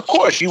 And then of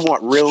course you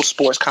want real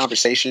sports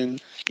conversation.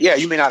 Yeah,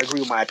 you may not agree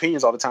with my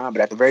opinions all the time,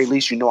 but at the very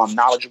least, I'm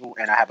knowledgeable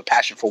and I have a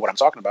passion for what I'm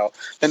talking about.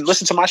 Then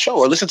listen to my show,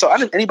 or listen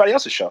to anybody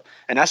else's show.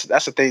 And that's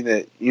the thing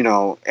that,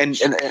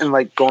 and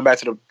like going back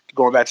to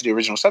the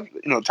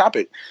original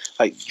topic,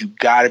 like you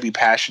got to be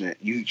passionate.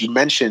 You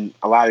mentioned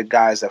a lot of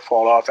guys that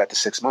fall off after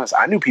 6 months.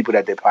 I knew people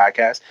that did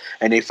podcasts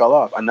and they fell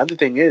off. Another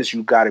thing is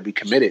you got to be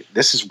committed.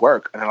 This is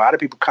work, and a lot of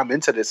people come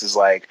into this as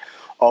like,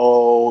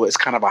 oh, it's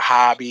kind of a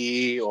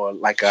hobby, or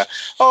like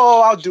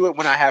I'll do it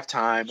when I have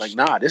time. Like,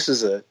 nah, this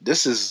is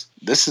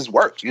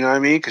work. You know what I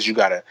mean? Because you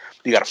gotta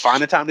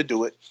find the time to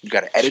do it. You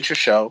gotta edit your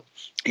show.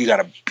 You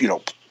gotta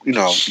you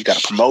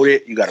gotta promote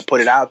it. You gotta put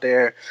it out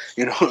there.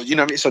 You know what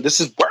I mean? So this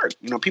is work.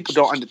 People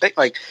don't understand.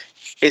 Like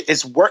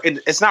it's work.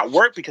 And it's not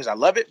work because I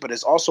love it, but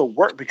it's also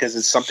work because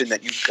it's something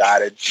that you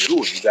gotta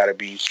do.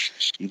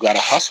 You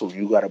gotta hustle.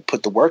 You gotta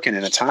put the work in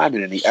and the time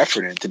in and the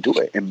effort in to do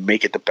it and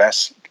make it the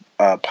best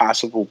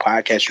possible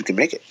podcast you can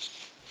make it.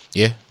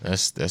 Yeah,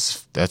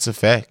 that's a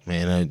fact,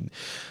 man.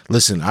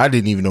 Listen, I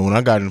didn't even know when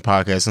I got in the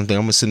podcast something.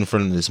 I'm gonna sit in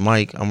front of this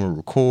mic, I'm gonna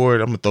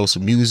record, I'm gonna throw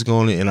some music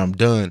on it, and I'm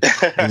done.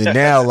 And then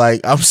now,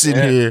 like, I'm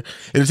sitting here,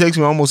 and it takes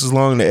me almost as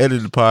long to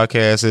edit the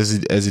podcast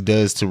as it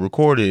does to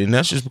record it, and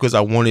that's just because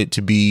I want it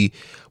to be.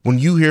 When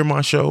you hear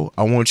my show,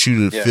 I want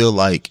you to feel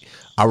like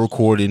I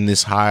record in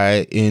this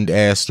high end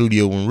ass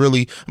studio. When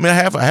really, I mean, I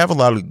have a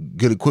lot of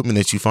good equipment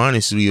that you find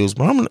in studios,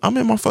 but I'm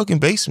in my fucking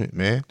basement,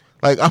 man.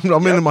 Like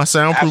I'm in my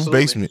soundproof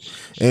basement,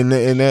 and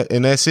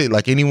that's it.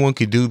 Like anyone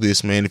could do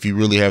this, man, if you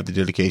really have the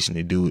dedication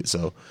to do it.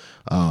 So,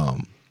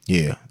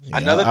 yeah.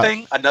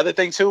 Another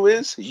thing too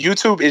is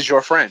YouTube is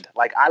your friend.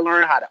 Like I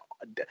learned how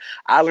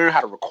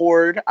to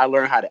record. I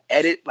learned how to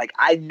edit. Like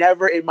I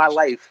never in my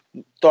life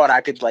thought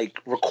I could like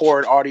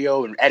record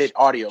audio and edit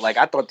audio. Like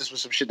I thought this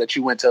was some shit that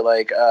you went to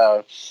like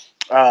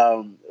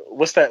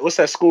what's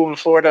that school in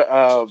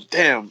Florida?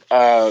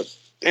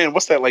 Damn,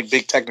 what's that like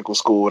big technical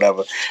school,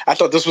 whatever? I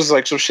thought this was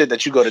like some shit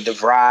that you go to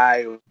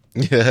DeVry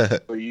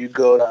or you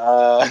go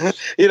to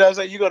you know what I'm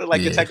saying? You go to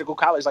like the technical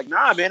college. Like,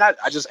 nah, man, I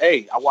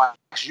watch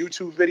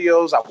YouTube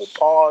videos, I will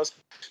pause,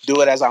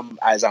 do it as I'm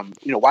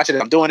watch it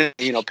as I'm doing it,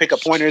 pick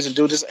up pointers and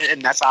do this,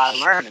 and that's how I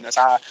learn, and that's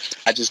how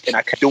I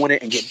kept doing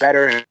it and get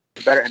better and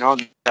better. And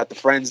on got the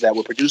friends that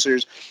were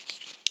producers,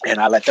 and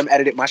I let them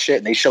edit my shit,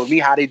 and they showed me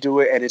how they do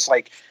it, and it's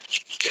like,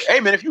 hey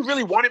man, if you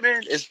really want it,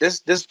 man,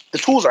 the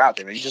tools are out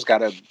there, man. You just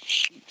gotta.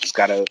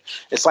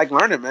 It's like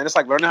learning, man. It's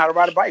like learning how to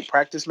ride a bike.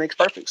 Practice makes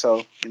perfect.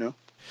 So And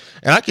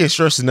I can't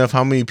stress enough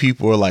how many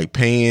people are like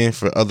paying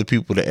for other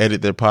people to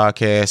edit their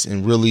podcast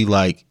and really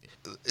like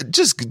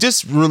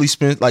just really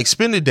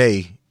spend a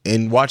day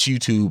and watch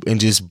YouTube and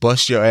just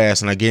bust your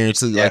ass. And I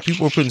guarantee like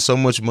people are putting so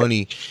much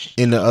money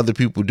into other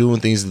people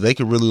doing things that they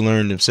could really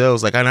learn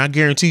themselves. Like, and I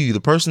guarantee you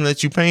the person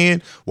that you're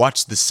paying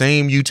watched the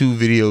same YouTube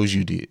videos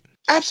you did.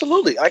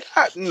 Absolutely. Like,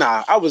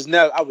 I would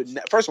never.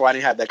 First of all, I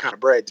didn't have that kind of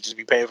bread to just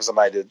be paying for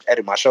somebody to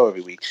edit my show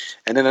every week.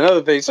 And then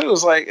another thing too, it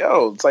was like,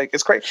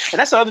 it's crazy. And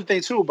that's the other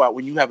thing too about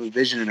when you have a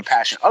vision and a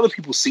passion. Other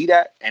people see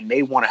that and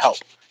they want to help.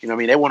 You know what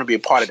I mean? They want to be a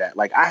part of that.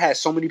 Like, I had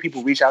so many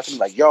people reach out to me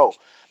like, yo,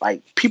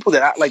 like people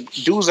that I like,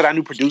 dudes that I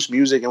knew produce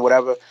music and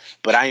whatever,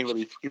 but I ain't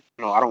really,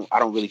 I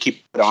don't really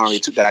keep the army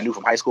that I knew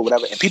from high school,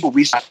 whatever. And people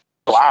reach out.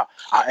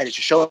 I'll edit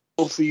your show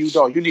for you,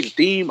 dog. You need a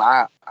theme.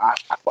 I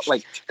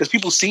like, because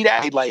people see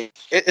that, like,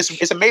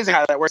 it's amazing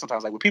how that works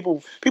sometimes. Like, when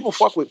people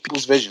fuck with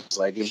people's visions.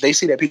 Like, if they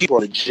see that people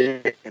are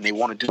legit and they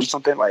want to do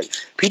something, like,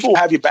 people will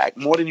have your back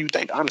more than you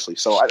think, honestly.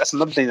 So that's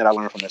another thing that I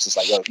learned from this. It's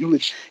like, yo,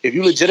 if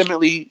you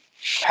legitimately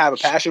have a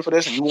passion for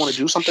this and you want to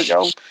do something,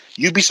 yo,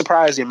 you'd be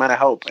surprised the amount of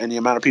help and the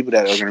amount of people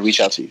that are going to reach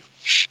out to you.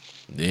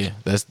 Yeah,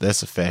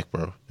 that's a fact,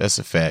 bro. That's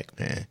a fact,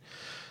 man.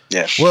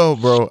 Yeah. Well,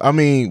 bro, I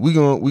mean, we're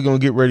gonna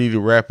get ready to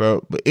wrap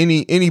up. But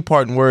any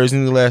parting words,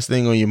 any last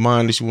thing on your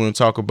mind that you want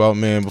to talk about,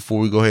 man, before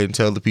we go ahead and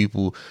tell the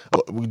people?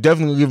 We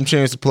definitely give them a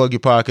chance to plug your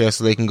podcast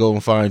so they can go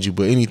and find you.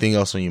 But anything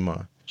else on your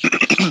mind?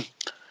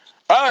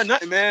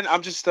 Nothing, man.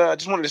 I'm just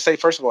wanted to say,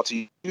 first of all, to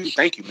you,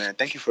 thank you, man.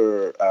 Thank you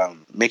for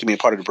making me a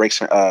part of the Breaks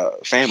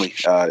family.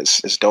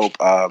 It's dope.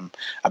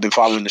 I've been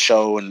following the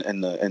show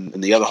and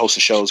the other hosts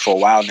of shows for a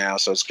while now,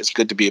 so it's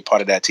good to be a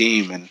part of that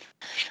team and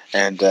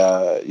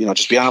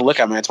just be on the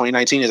lookout, man.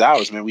 2019 is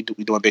ours, man. We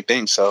doing big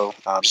things. So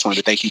I just wanted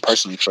to thank you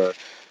personally for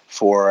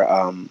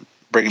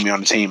bringing me on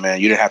the team, man.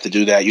 You didn't have to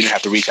do that. You didn't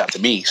have to reach out to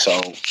me. So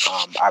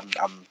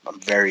I'm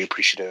very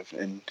appreciative.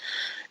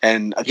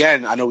 And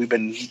again, I know we've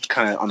been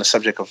kind of on the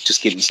subject of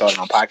just getting started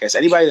on podcasts.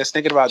 Anybody that's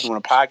thinking about doing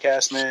a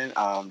podcast, man,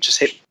 just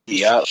hit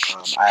me up.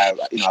 I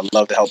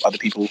love to help other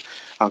people.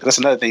 Because that's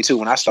another thing too.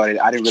 When I started,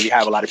 I didn't really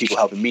have a lot of people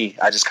helping me.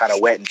 I just kind of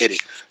went and did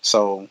it.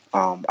 So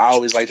I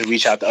always like to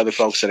reach out to other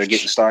folks that are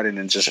getting started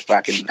and just if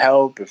I can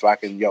help, if I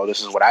can,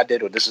 this is what I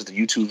did, or this is the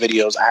YouTube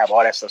videos. I have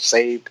all that stuff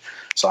saved,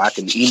 so I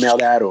can email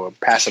that or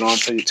pass it on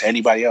to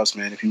anybody else,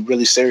 man. If you're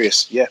really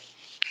serious, yeah.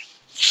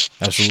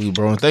 Absolutely,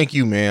 bro. And thank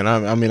you, man.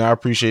 I mean, I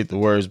appreciate the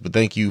words, but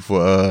thank you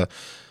for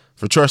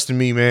trusting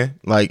me, man.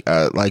 Like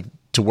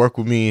to work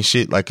with me and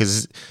shit. Like,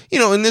 cause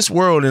in this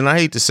world, and I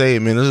hate to say it,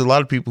 man, there's a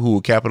lot of people who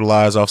will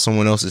capitalize off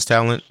someone else's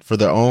talent for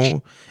their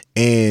own.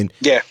 And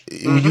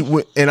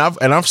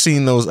I've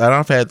seen those, and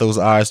I've had those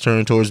eyes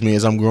turn towards me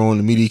as I'm growing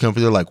the media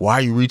company. They're like, "Why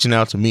are you reaching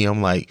out to me?"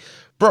 I'm like,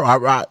 bro,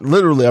 I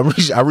literally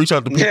reach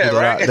out to people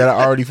that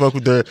I already fuck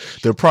with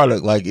their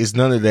product. Like, it's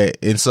none of that.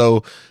 And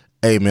so,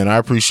 hey, man, I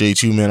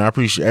appreciate you, man. I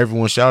appreciate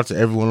everyone. Shout out to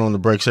everyone on the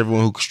Breaks,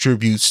 everyone who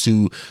contributes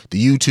to the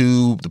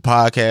YouTube, the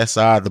podcast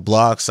side, the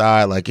blog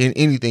side, like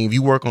anything. If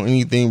you work on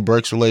anything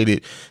Breaks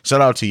related, shout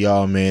out to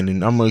y'all, man.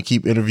 And I'm gonna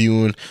keep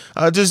interviewing.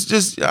 I want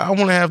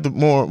to have the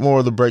more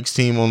of the Breaks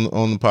team on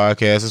the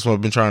podcast. That's what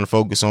I've been trying to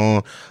focus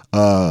on,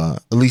 at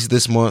least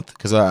this month,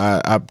 because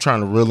I'm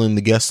trying to reel in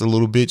the guests a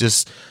little bit.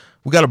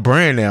 We got a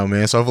brand now,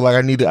 man. So I feel like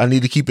I need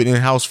to keep it in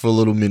house for a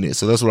little minute.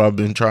 So that's what I've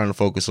been trying to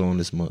focus on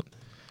this month.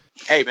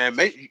 Hey man,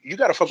 you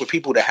got to fuck with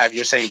people that have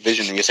your same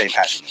vision and your same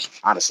passion,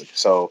 honestly.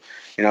 So,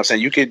 you know what I'm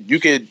saying? You could,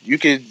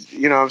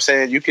 you know what I'm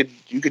saying? You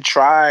could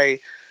try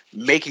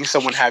making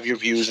someone have your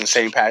views and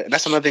same passion. And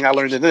that's another thing I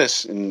learned in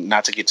this, and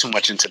not to get too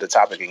much into the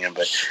topic again,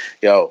 but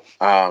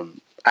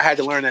I had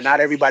to learn that not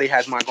everybody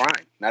has my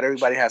grind. Not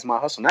everybody has my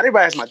hustle. Not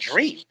everybody has my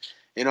dream.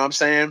 You know what I'm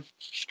saying?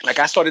 Like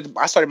I started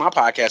my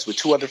podcast with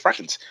 2 other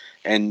friends,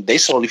 and they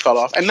slowly fell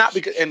off. And not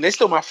because, and they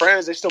still my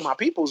friends, they still my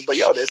peoples, but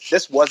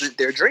this wasn't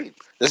their dream.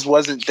 This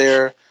wasn't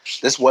their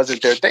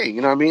thing.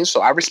 You know what I mean?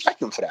 So I respect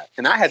them for that.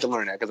 And I had to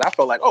learn that because I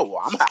felt like, oh,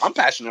 well, I'm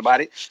passionate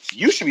about it.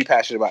 You should be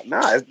passionate about it.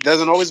 Nah, it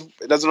doesn't always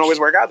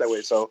work out that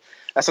way. So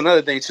that's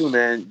another thing too,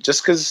 man.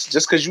 Just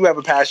because you have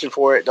a passion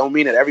for it, don't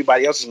mean that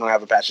everybody else is gonna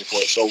have a passion for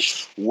it. So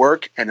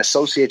work and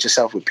associate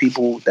yourself with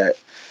people that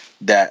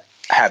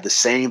have the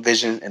same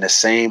vision and the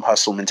same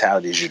hustle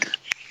mentality as you do.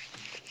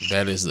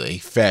 That is a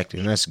fact,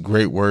 and that's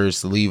great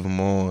words to leave them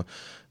on.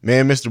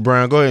 Man, Mr.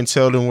 Brown, go ahead and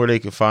tell them where they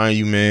can find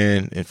you,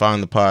 man, and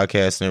find the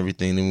podcast and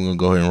everything. Then we're going to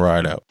go ahead and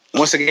ride out.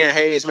 Once again,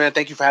 Hayes, man,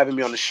 thank you for having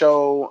me on the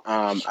show.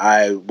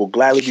 I will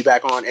gladly be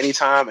back on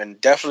anytime,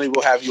 and definitely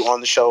will have you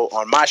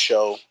on my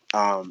show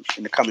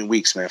in the coming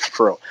weeks, man,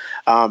 for real.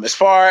 As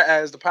far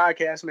as the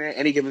podcast, man,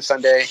 Any Given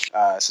Sunday,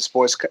 it's a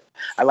sports.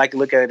 I like to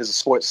look at it as a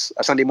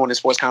Sunday morning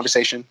sports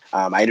conversation.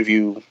 I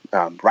interview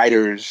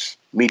writers,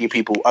 media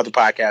people, other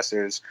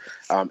podcasters,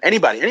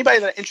 anybody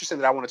that I'm interested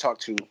that I want to talk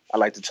to. I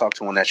like to talk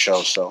to on that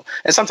show. So,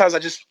 and sometimes I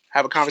just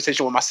have a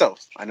conversation with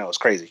myself. I know it's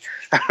crazy.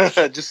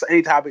 Just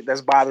any topic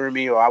that's bothering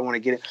me, or I want to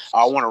get it,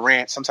 or I want to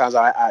rant. Sometimes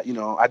I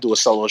do a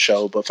solo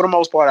show, but for the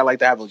most part, I like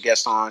to have a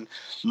guest on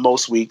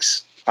most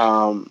weeks.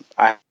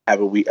 I have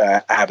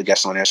a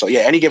guest on there. So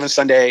yeah, Any Given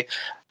Sunday.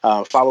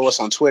 Follow us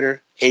on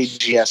Twitter,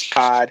 AGS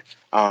Pod,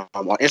 on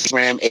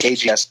Instagram,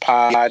 AGS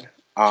Pod,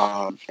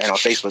 and on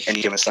Facebook,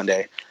 Any Given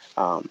Sunday.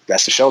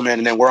 That's the show, man.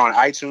 And then we're on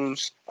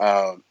iTunes,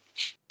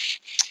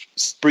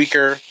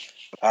 Spreaker,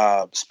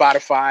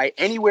 Spotify,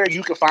 anywhere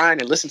you can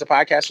find and listen to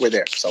podcasts, we're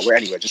there. So we're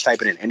anywhere. Just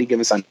type it in, Any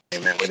Given Sunday,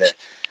 man. We're there.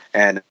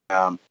 And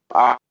I'll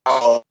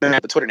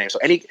have the Twitter name.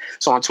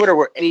 So on Twitter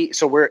we're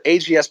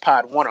AGS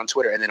Pod 1 on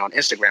Twitter, and then on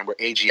Instagram we're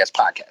AGS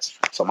Podcast.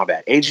 So my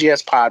bad.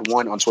 AGS Pod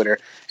 1 on Twitter,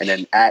 and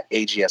then at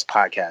AGS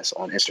Podcast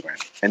on Instagram.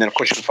 And then of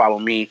course you can follow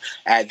me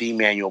at The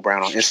Manuel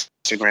Brown on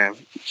Instagram,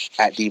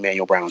 at The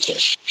Manuel Brown on Twitter.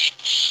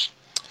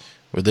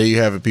 Well, there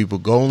you have it, people.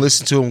 Go and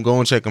listen to them. Go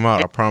and check them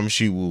out. I promise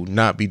you will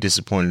not be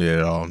disappointed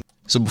at all.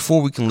 So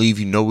before we can leave,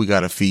 we got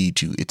to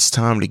feed you. It's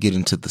time to get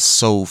into the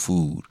soul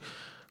food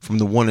from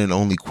the one and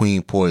only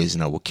Queen Poison.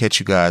 I will catch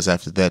you guys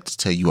after that to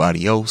tell you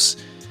adios.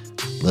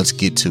 Let's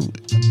get to it.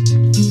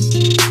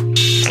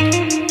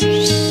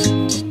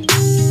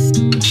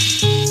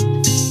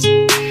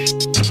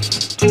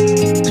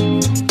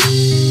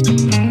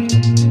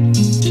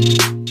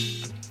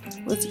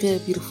 What's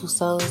good, beautiful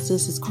souls?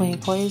 This is Queen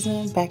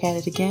Poison, back at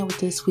it again with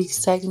this week's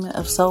segment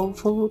of Soul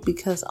Food,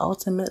 because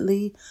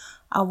ultimately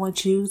I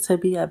want you to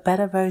be a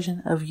better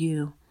version of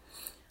you.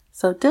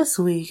 So this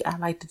week I'd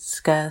like to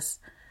discuss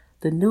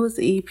the newest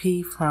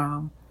EP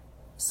from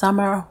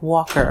Summer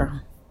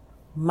Walker.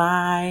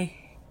 My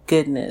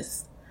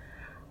goodness.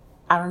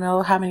 I don't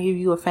know how many of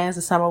you are fans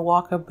of Summer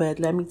Walker, but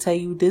let me tell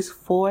you, this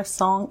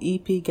 4-song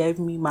EP gave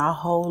me my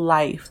whole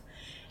life.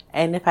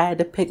 And if I had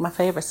to pick my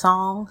favorite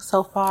song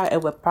so far,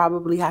 it would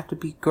probably have to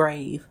be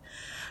Grave.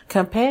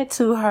 Compared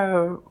to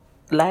her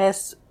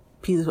last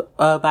piece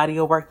of body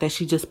of work that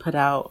she just put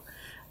out,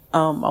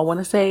 I want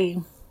to say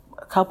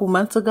a couple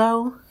months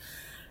ago,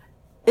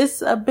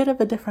 it's a bit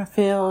of a different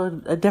feel,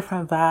 a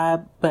different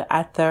vibe, but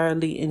I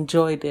thoroughly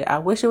enjoyed it. I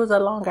wish it was a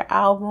longer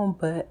album,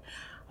 but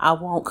I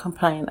won't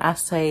complain. I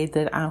say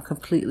that I'm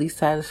completely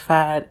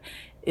satisfied.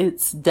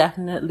 It's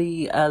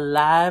definitely a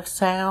live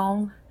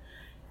sound,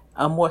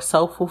 a more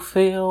soulful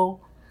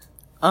feel.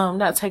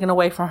 Not taking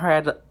away from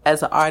her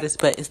as an artist,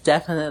 but it's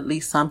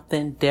definitely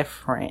something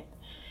different.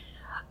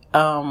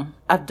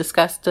 I've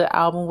discussed the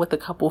album with a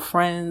couple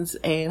friends,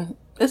 and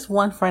it's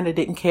one friend that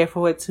didn't care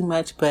for it too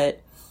much,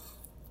 but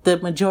the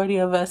majority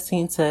of us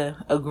seem to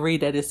agree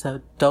that it's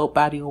a dope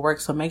body of work,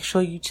 so make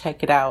sure you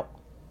check it out.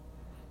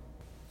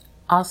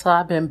 Also,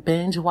 I've been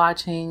binge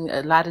watching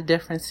a lot of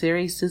different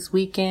series this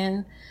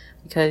weekend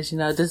because,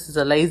 this is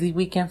a lazy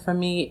weekend for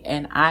me,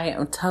 and I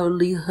am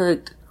totally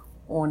hooked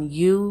on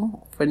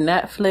You for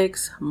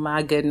Netflix.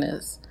 My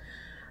goodness.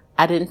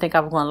 I didn't think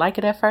I was going to like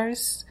it at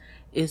first.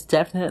 It's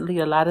definitely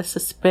a lot of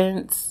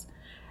suspense.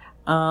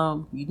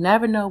 You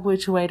never know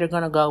which way they're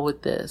going to go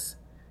with this.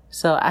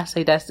 So I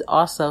say that's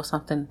also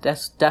something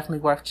that's definitely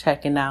worth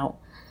checking out.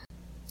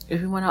 If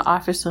you want to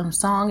offer some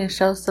song and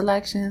show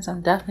selections,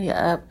 I'm definitely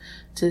up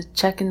to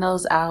checking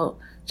those out.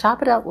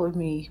 Chop it up with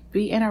me.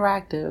 Be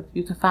interactive.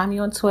 You can find me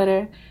on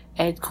Twitter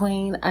at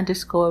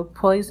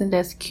Queen_Poison.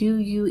 That's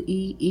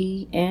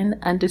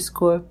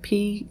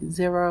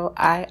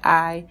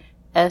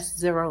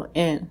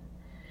QUEEN_P0IIS0N.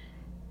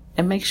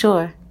 And make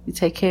sure you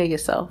take care of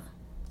yourself.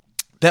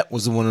 That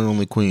was the one and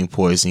only Queen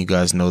Poison. You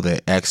guys know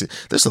that accent.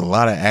 There's a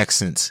lot of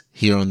accents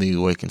here on the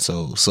Awakened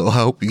Soul, so I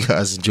hope you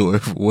guys enjoy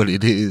it for what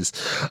it is.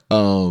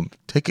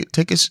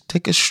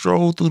 Take a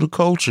stroll through the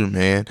culture,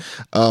 man.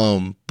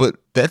 But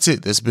that's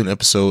it. That's been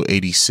episode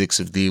 86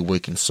 of the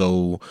Awakened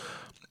Soul.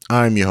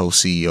 I'm your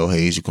host, CEO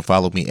Hayes. You can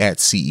follow me at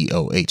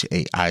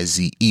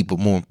CEOHAIZE. But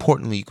more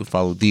importantly, you can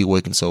follow The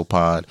Awakened Soul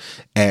Pod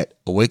at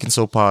Awakened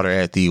Soul Pod or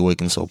at The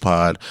Awakened Soul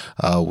Pod,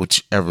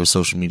 whichever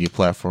social media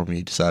platform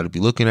you decide to be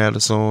looking at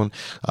us on.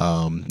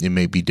 It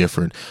may be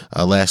different.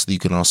 Lastly, you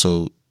can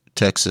also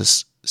text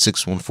us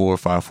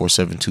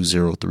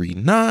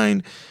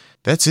 614-547-2039.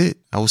 That's it.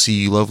 I will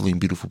see you lovely and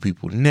beautiful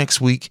people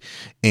next week.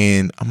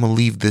 And I'm going to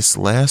leave this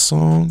last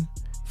song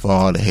for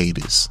all the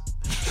haters.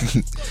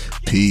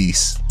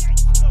 Peace.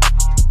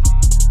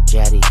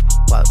 Jetty,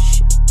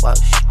 whoosh,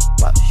 whoosh,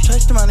 whoosh.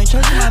 Chase the money,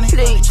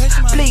 please,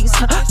 please.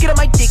 Get on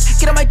my dick,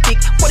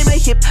 40 my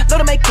hip,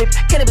 load on my clip.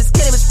 Cannabis,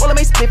 roll on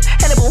my split.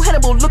 Hannibal,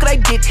 look what I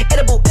did.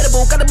 Edible,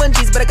 got the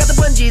bungees, but I got the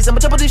bungees. I'ma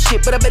double this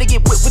shit, but I better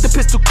get whipped with the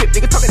pistol grip.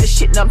 Nigga talking that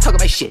shit, now I'm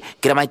talking my shit.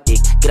 Get on my dick,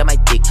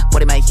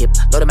 40 my hip,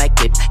 load on my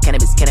clip.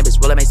 Cannabis,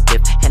 roll on my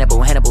split.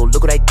 Hannibal,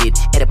 look what I did.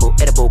 Edible,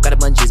 got the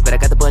bungees, but I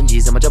got the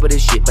bungees. I'ma double this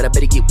shit, but I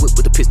better get whipped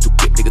with the pistol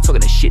grip. Nigga talking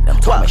that shit, now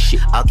I'm talking my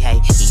shit.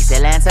 Okay, East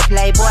Atlanta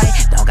playboy,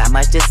 don't got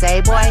much to say,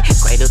 boy.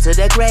 Cradle to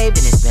the grave,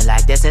 and it's been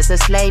like that since a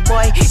slave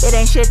boy. It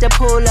ain't shit to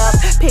pull up,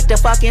 pick the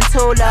fucking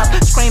tool up.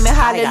 Screaming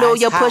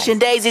hallelujah, pushing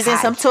daisies and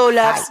some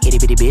tulips. Itty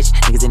bitty bitch,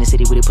 niggas in the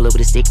city with it, pull up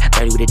with a stick,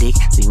 30 with a dick.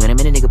 See you in a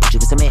minute, nigga, put you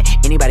in cement.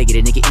 Anybody get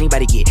it, nigga,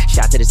 anybody get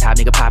shot to the top,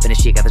 nigga, popping the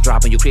shit. Got the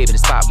drop on your crib in the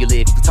spot you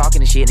live. If you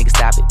talking the shit, nigga,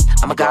 stop it.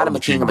 I'm a god, I'm a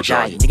king, I'm a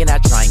giant. Nigga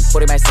not trying,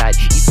 40 my side,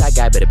 east side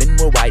guy, better been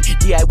more white.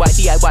 DIY,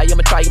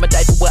 I'ma try, I'ma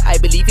die for what I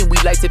believe in. We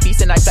like to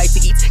feast and I like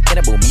to eat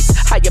cannibal meats.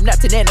 I am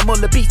not an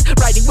animal, a beast,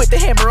 riding with the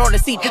hammer on the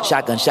seat.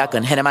 Shotgun,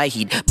 hand in my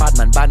heat.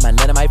 Badman,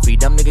 let him my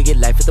freedom. Nigga get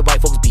life with the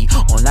white folks be.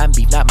 Online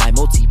beef, not my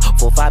motif.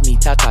 4-5 me,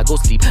 Tata, go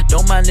sleep.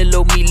 Don't mind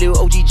little me, little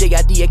OG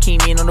JID. I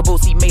came in on the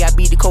boat seat. May I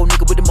be the cold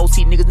nigga with the most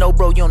heat. Niggas know,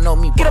 bro, you don't know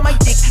me. Get on my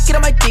dick, 40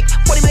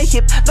 my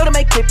hip, load on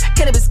my clip.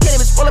 Cannabis,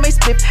 roll on my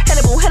split.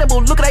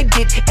 Hannibal, look what I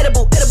did.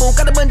 Edible,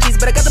 got the bungees,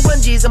 but I got the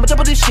bungees. I'ma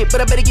double this shit,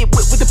 but I better get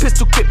whipped with the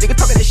pistol grip. Nigga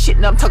talking that shit,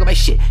 now I'm talking my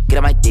shit. Get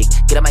on my dick,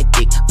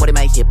 40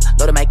 my hip,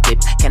 load on my clip.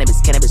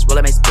 Cannabis, roll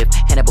on my split.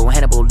 Hannibal,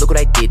 look what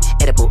I did.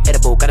 Edible,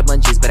 got the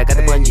bungees, but I got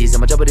the bungees.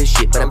 I'ma double this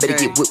shit, but I better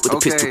get whipped with the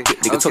pistol grip.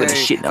 Nigga talking that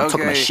shit, now I'm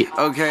talking my shit.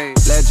 Okay,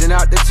 legend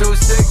out the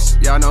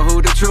 2-6, y'all know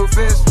who the truth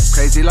is.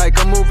 Crazy like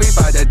a movie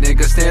by that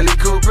nigga Stanley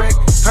Kubrick.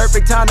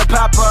 Perfect time to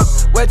pop up,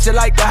 wet you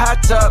like the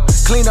hot tub.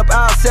 Clean up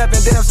aisle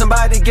 7, damn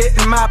somebody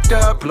getting mopped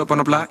up. Pull up on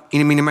the block,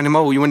 eeny, meeny, money,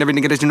 mo. You and every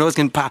nigga that you know is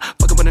getting pop.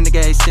 Fucking with a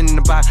nigga, ain't sitting in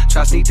the box.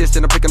 Try to sneak this,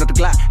 then I'm picking up the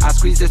Glock. I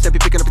squeeze this, they be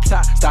picking up the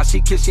top. Stop,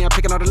 she kiss, she, I'm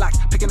picking all the locks.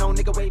 Picking on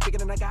nigga way bigger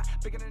than I got.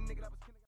 Bigger than nigga.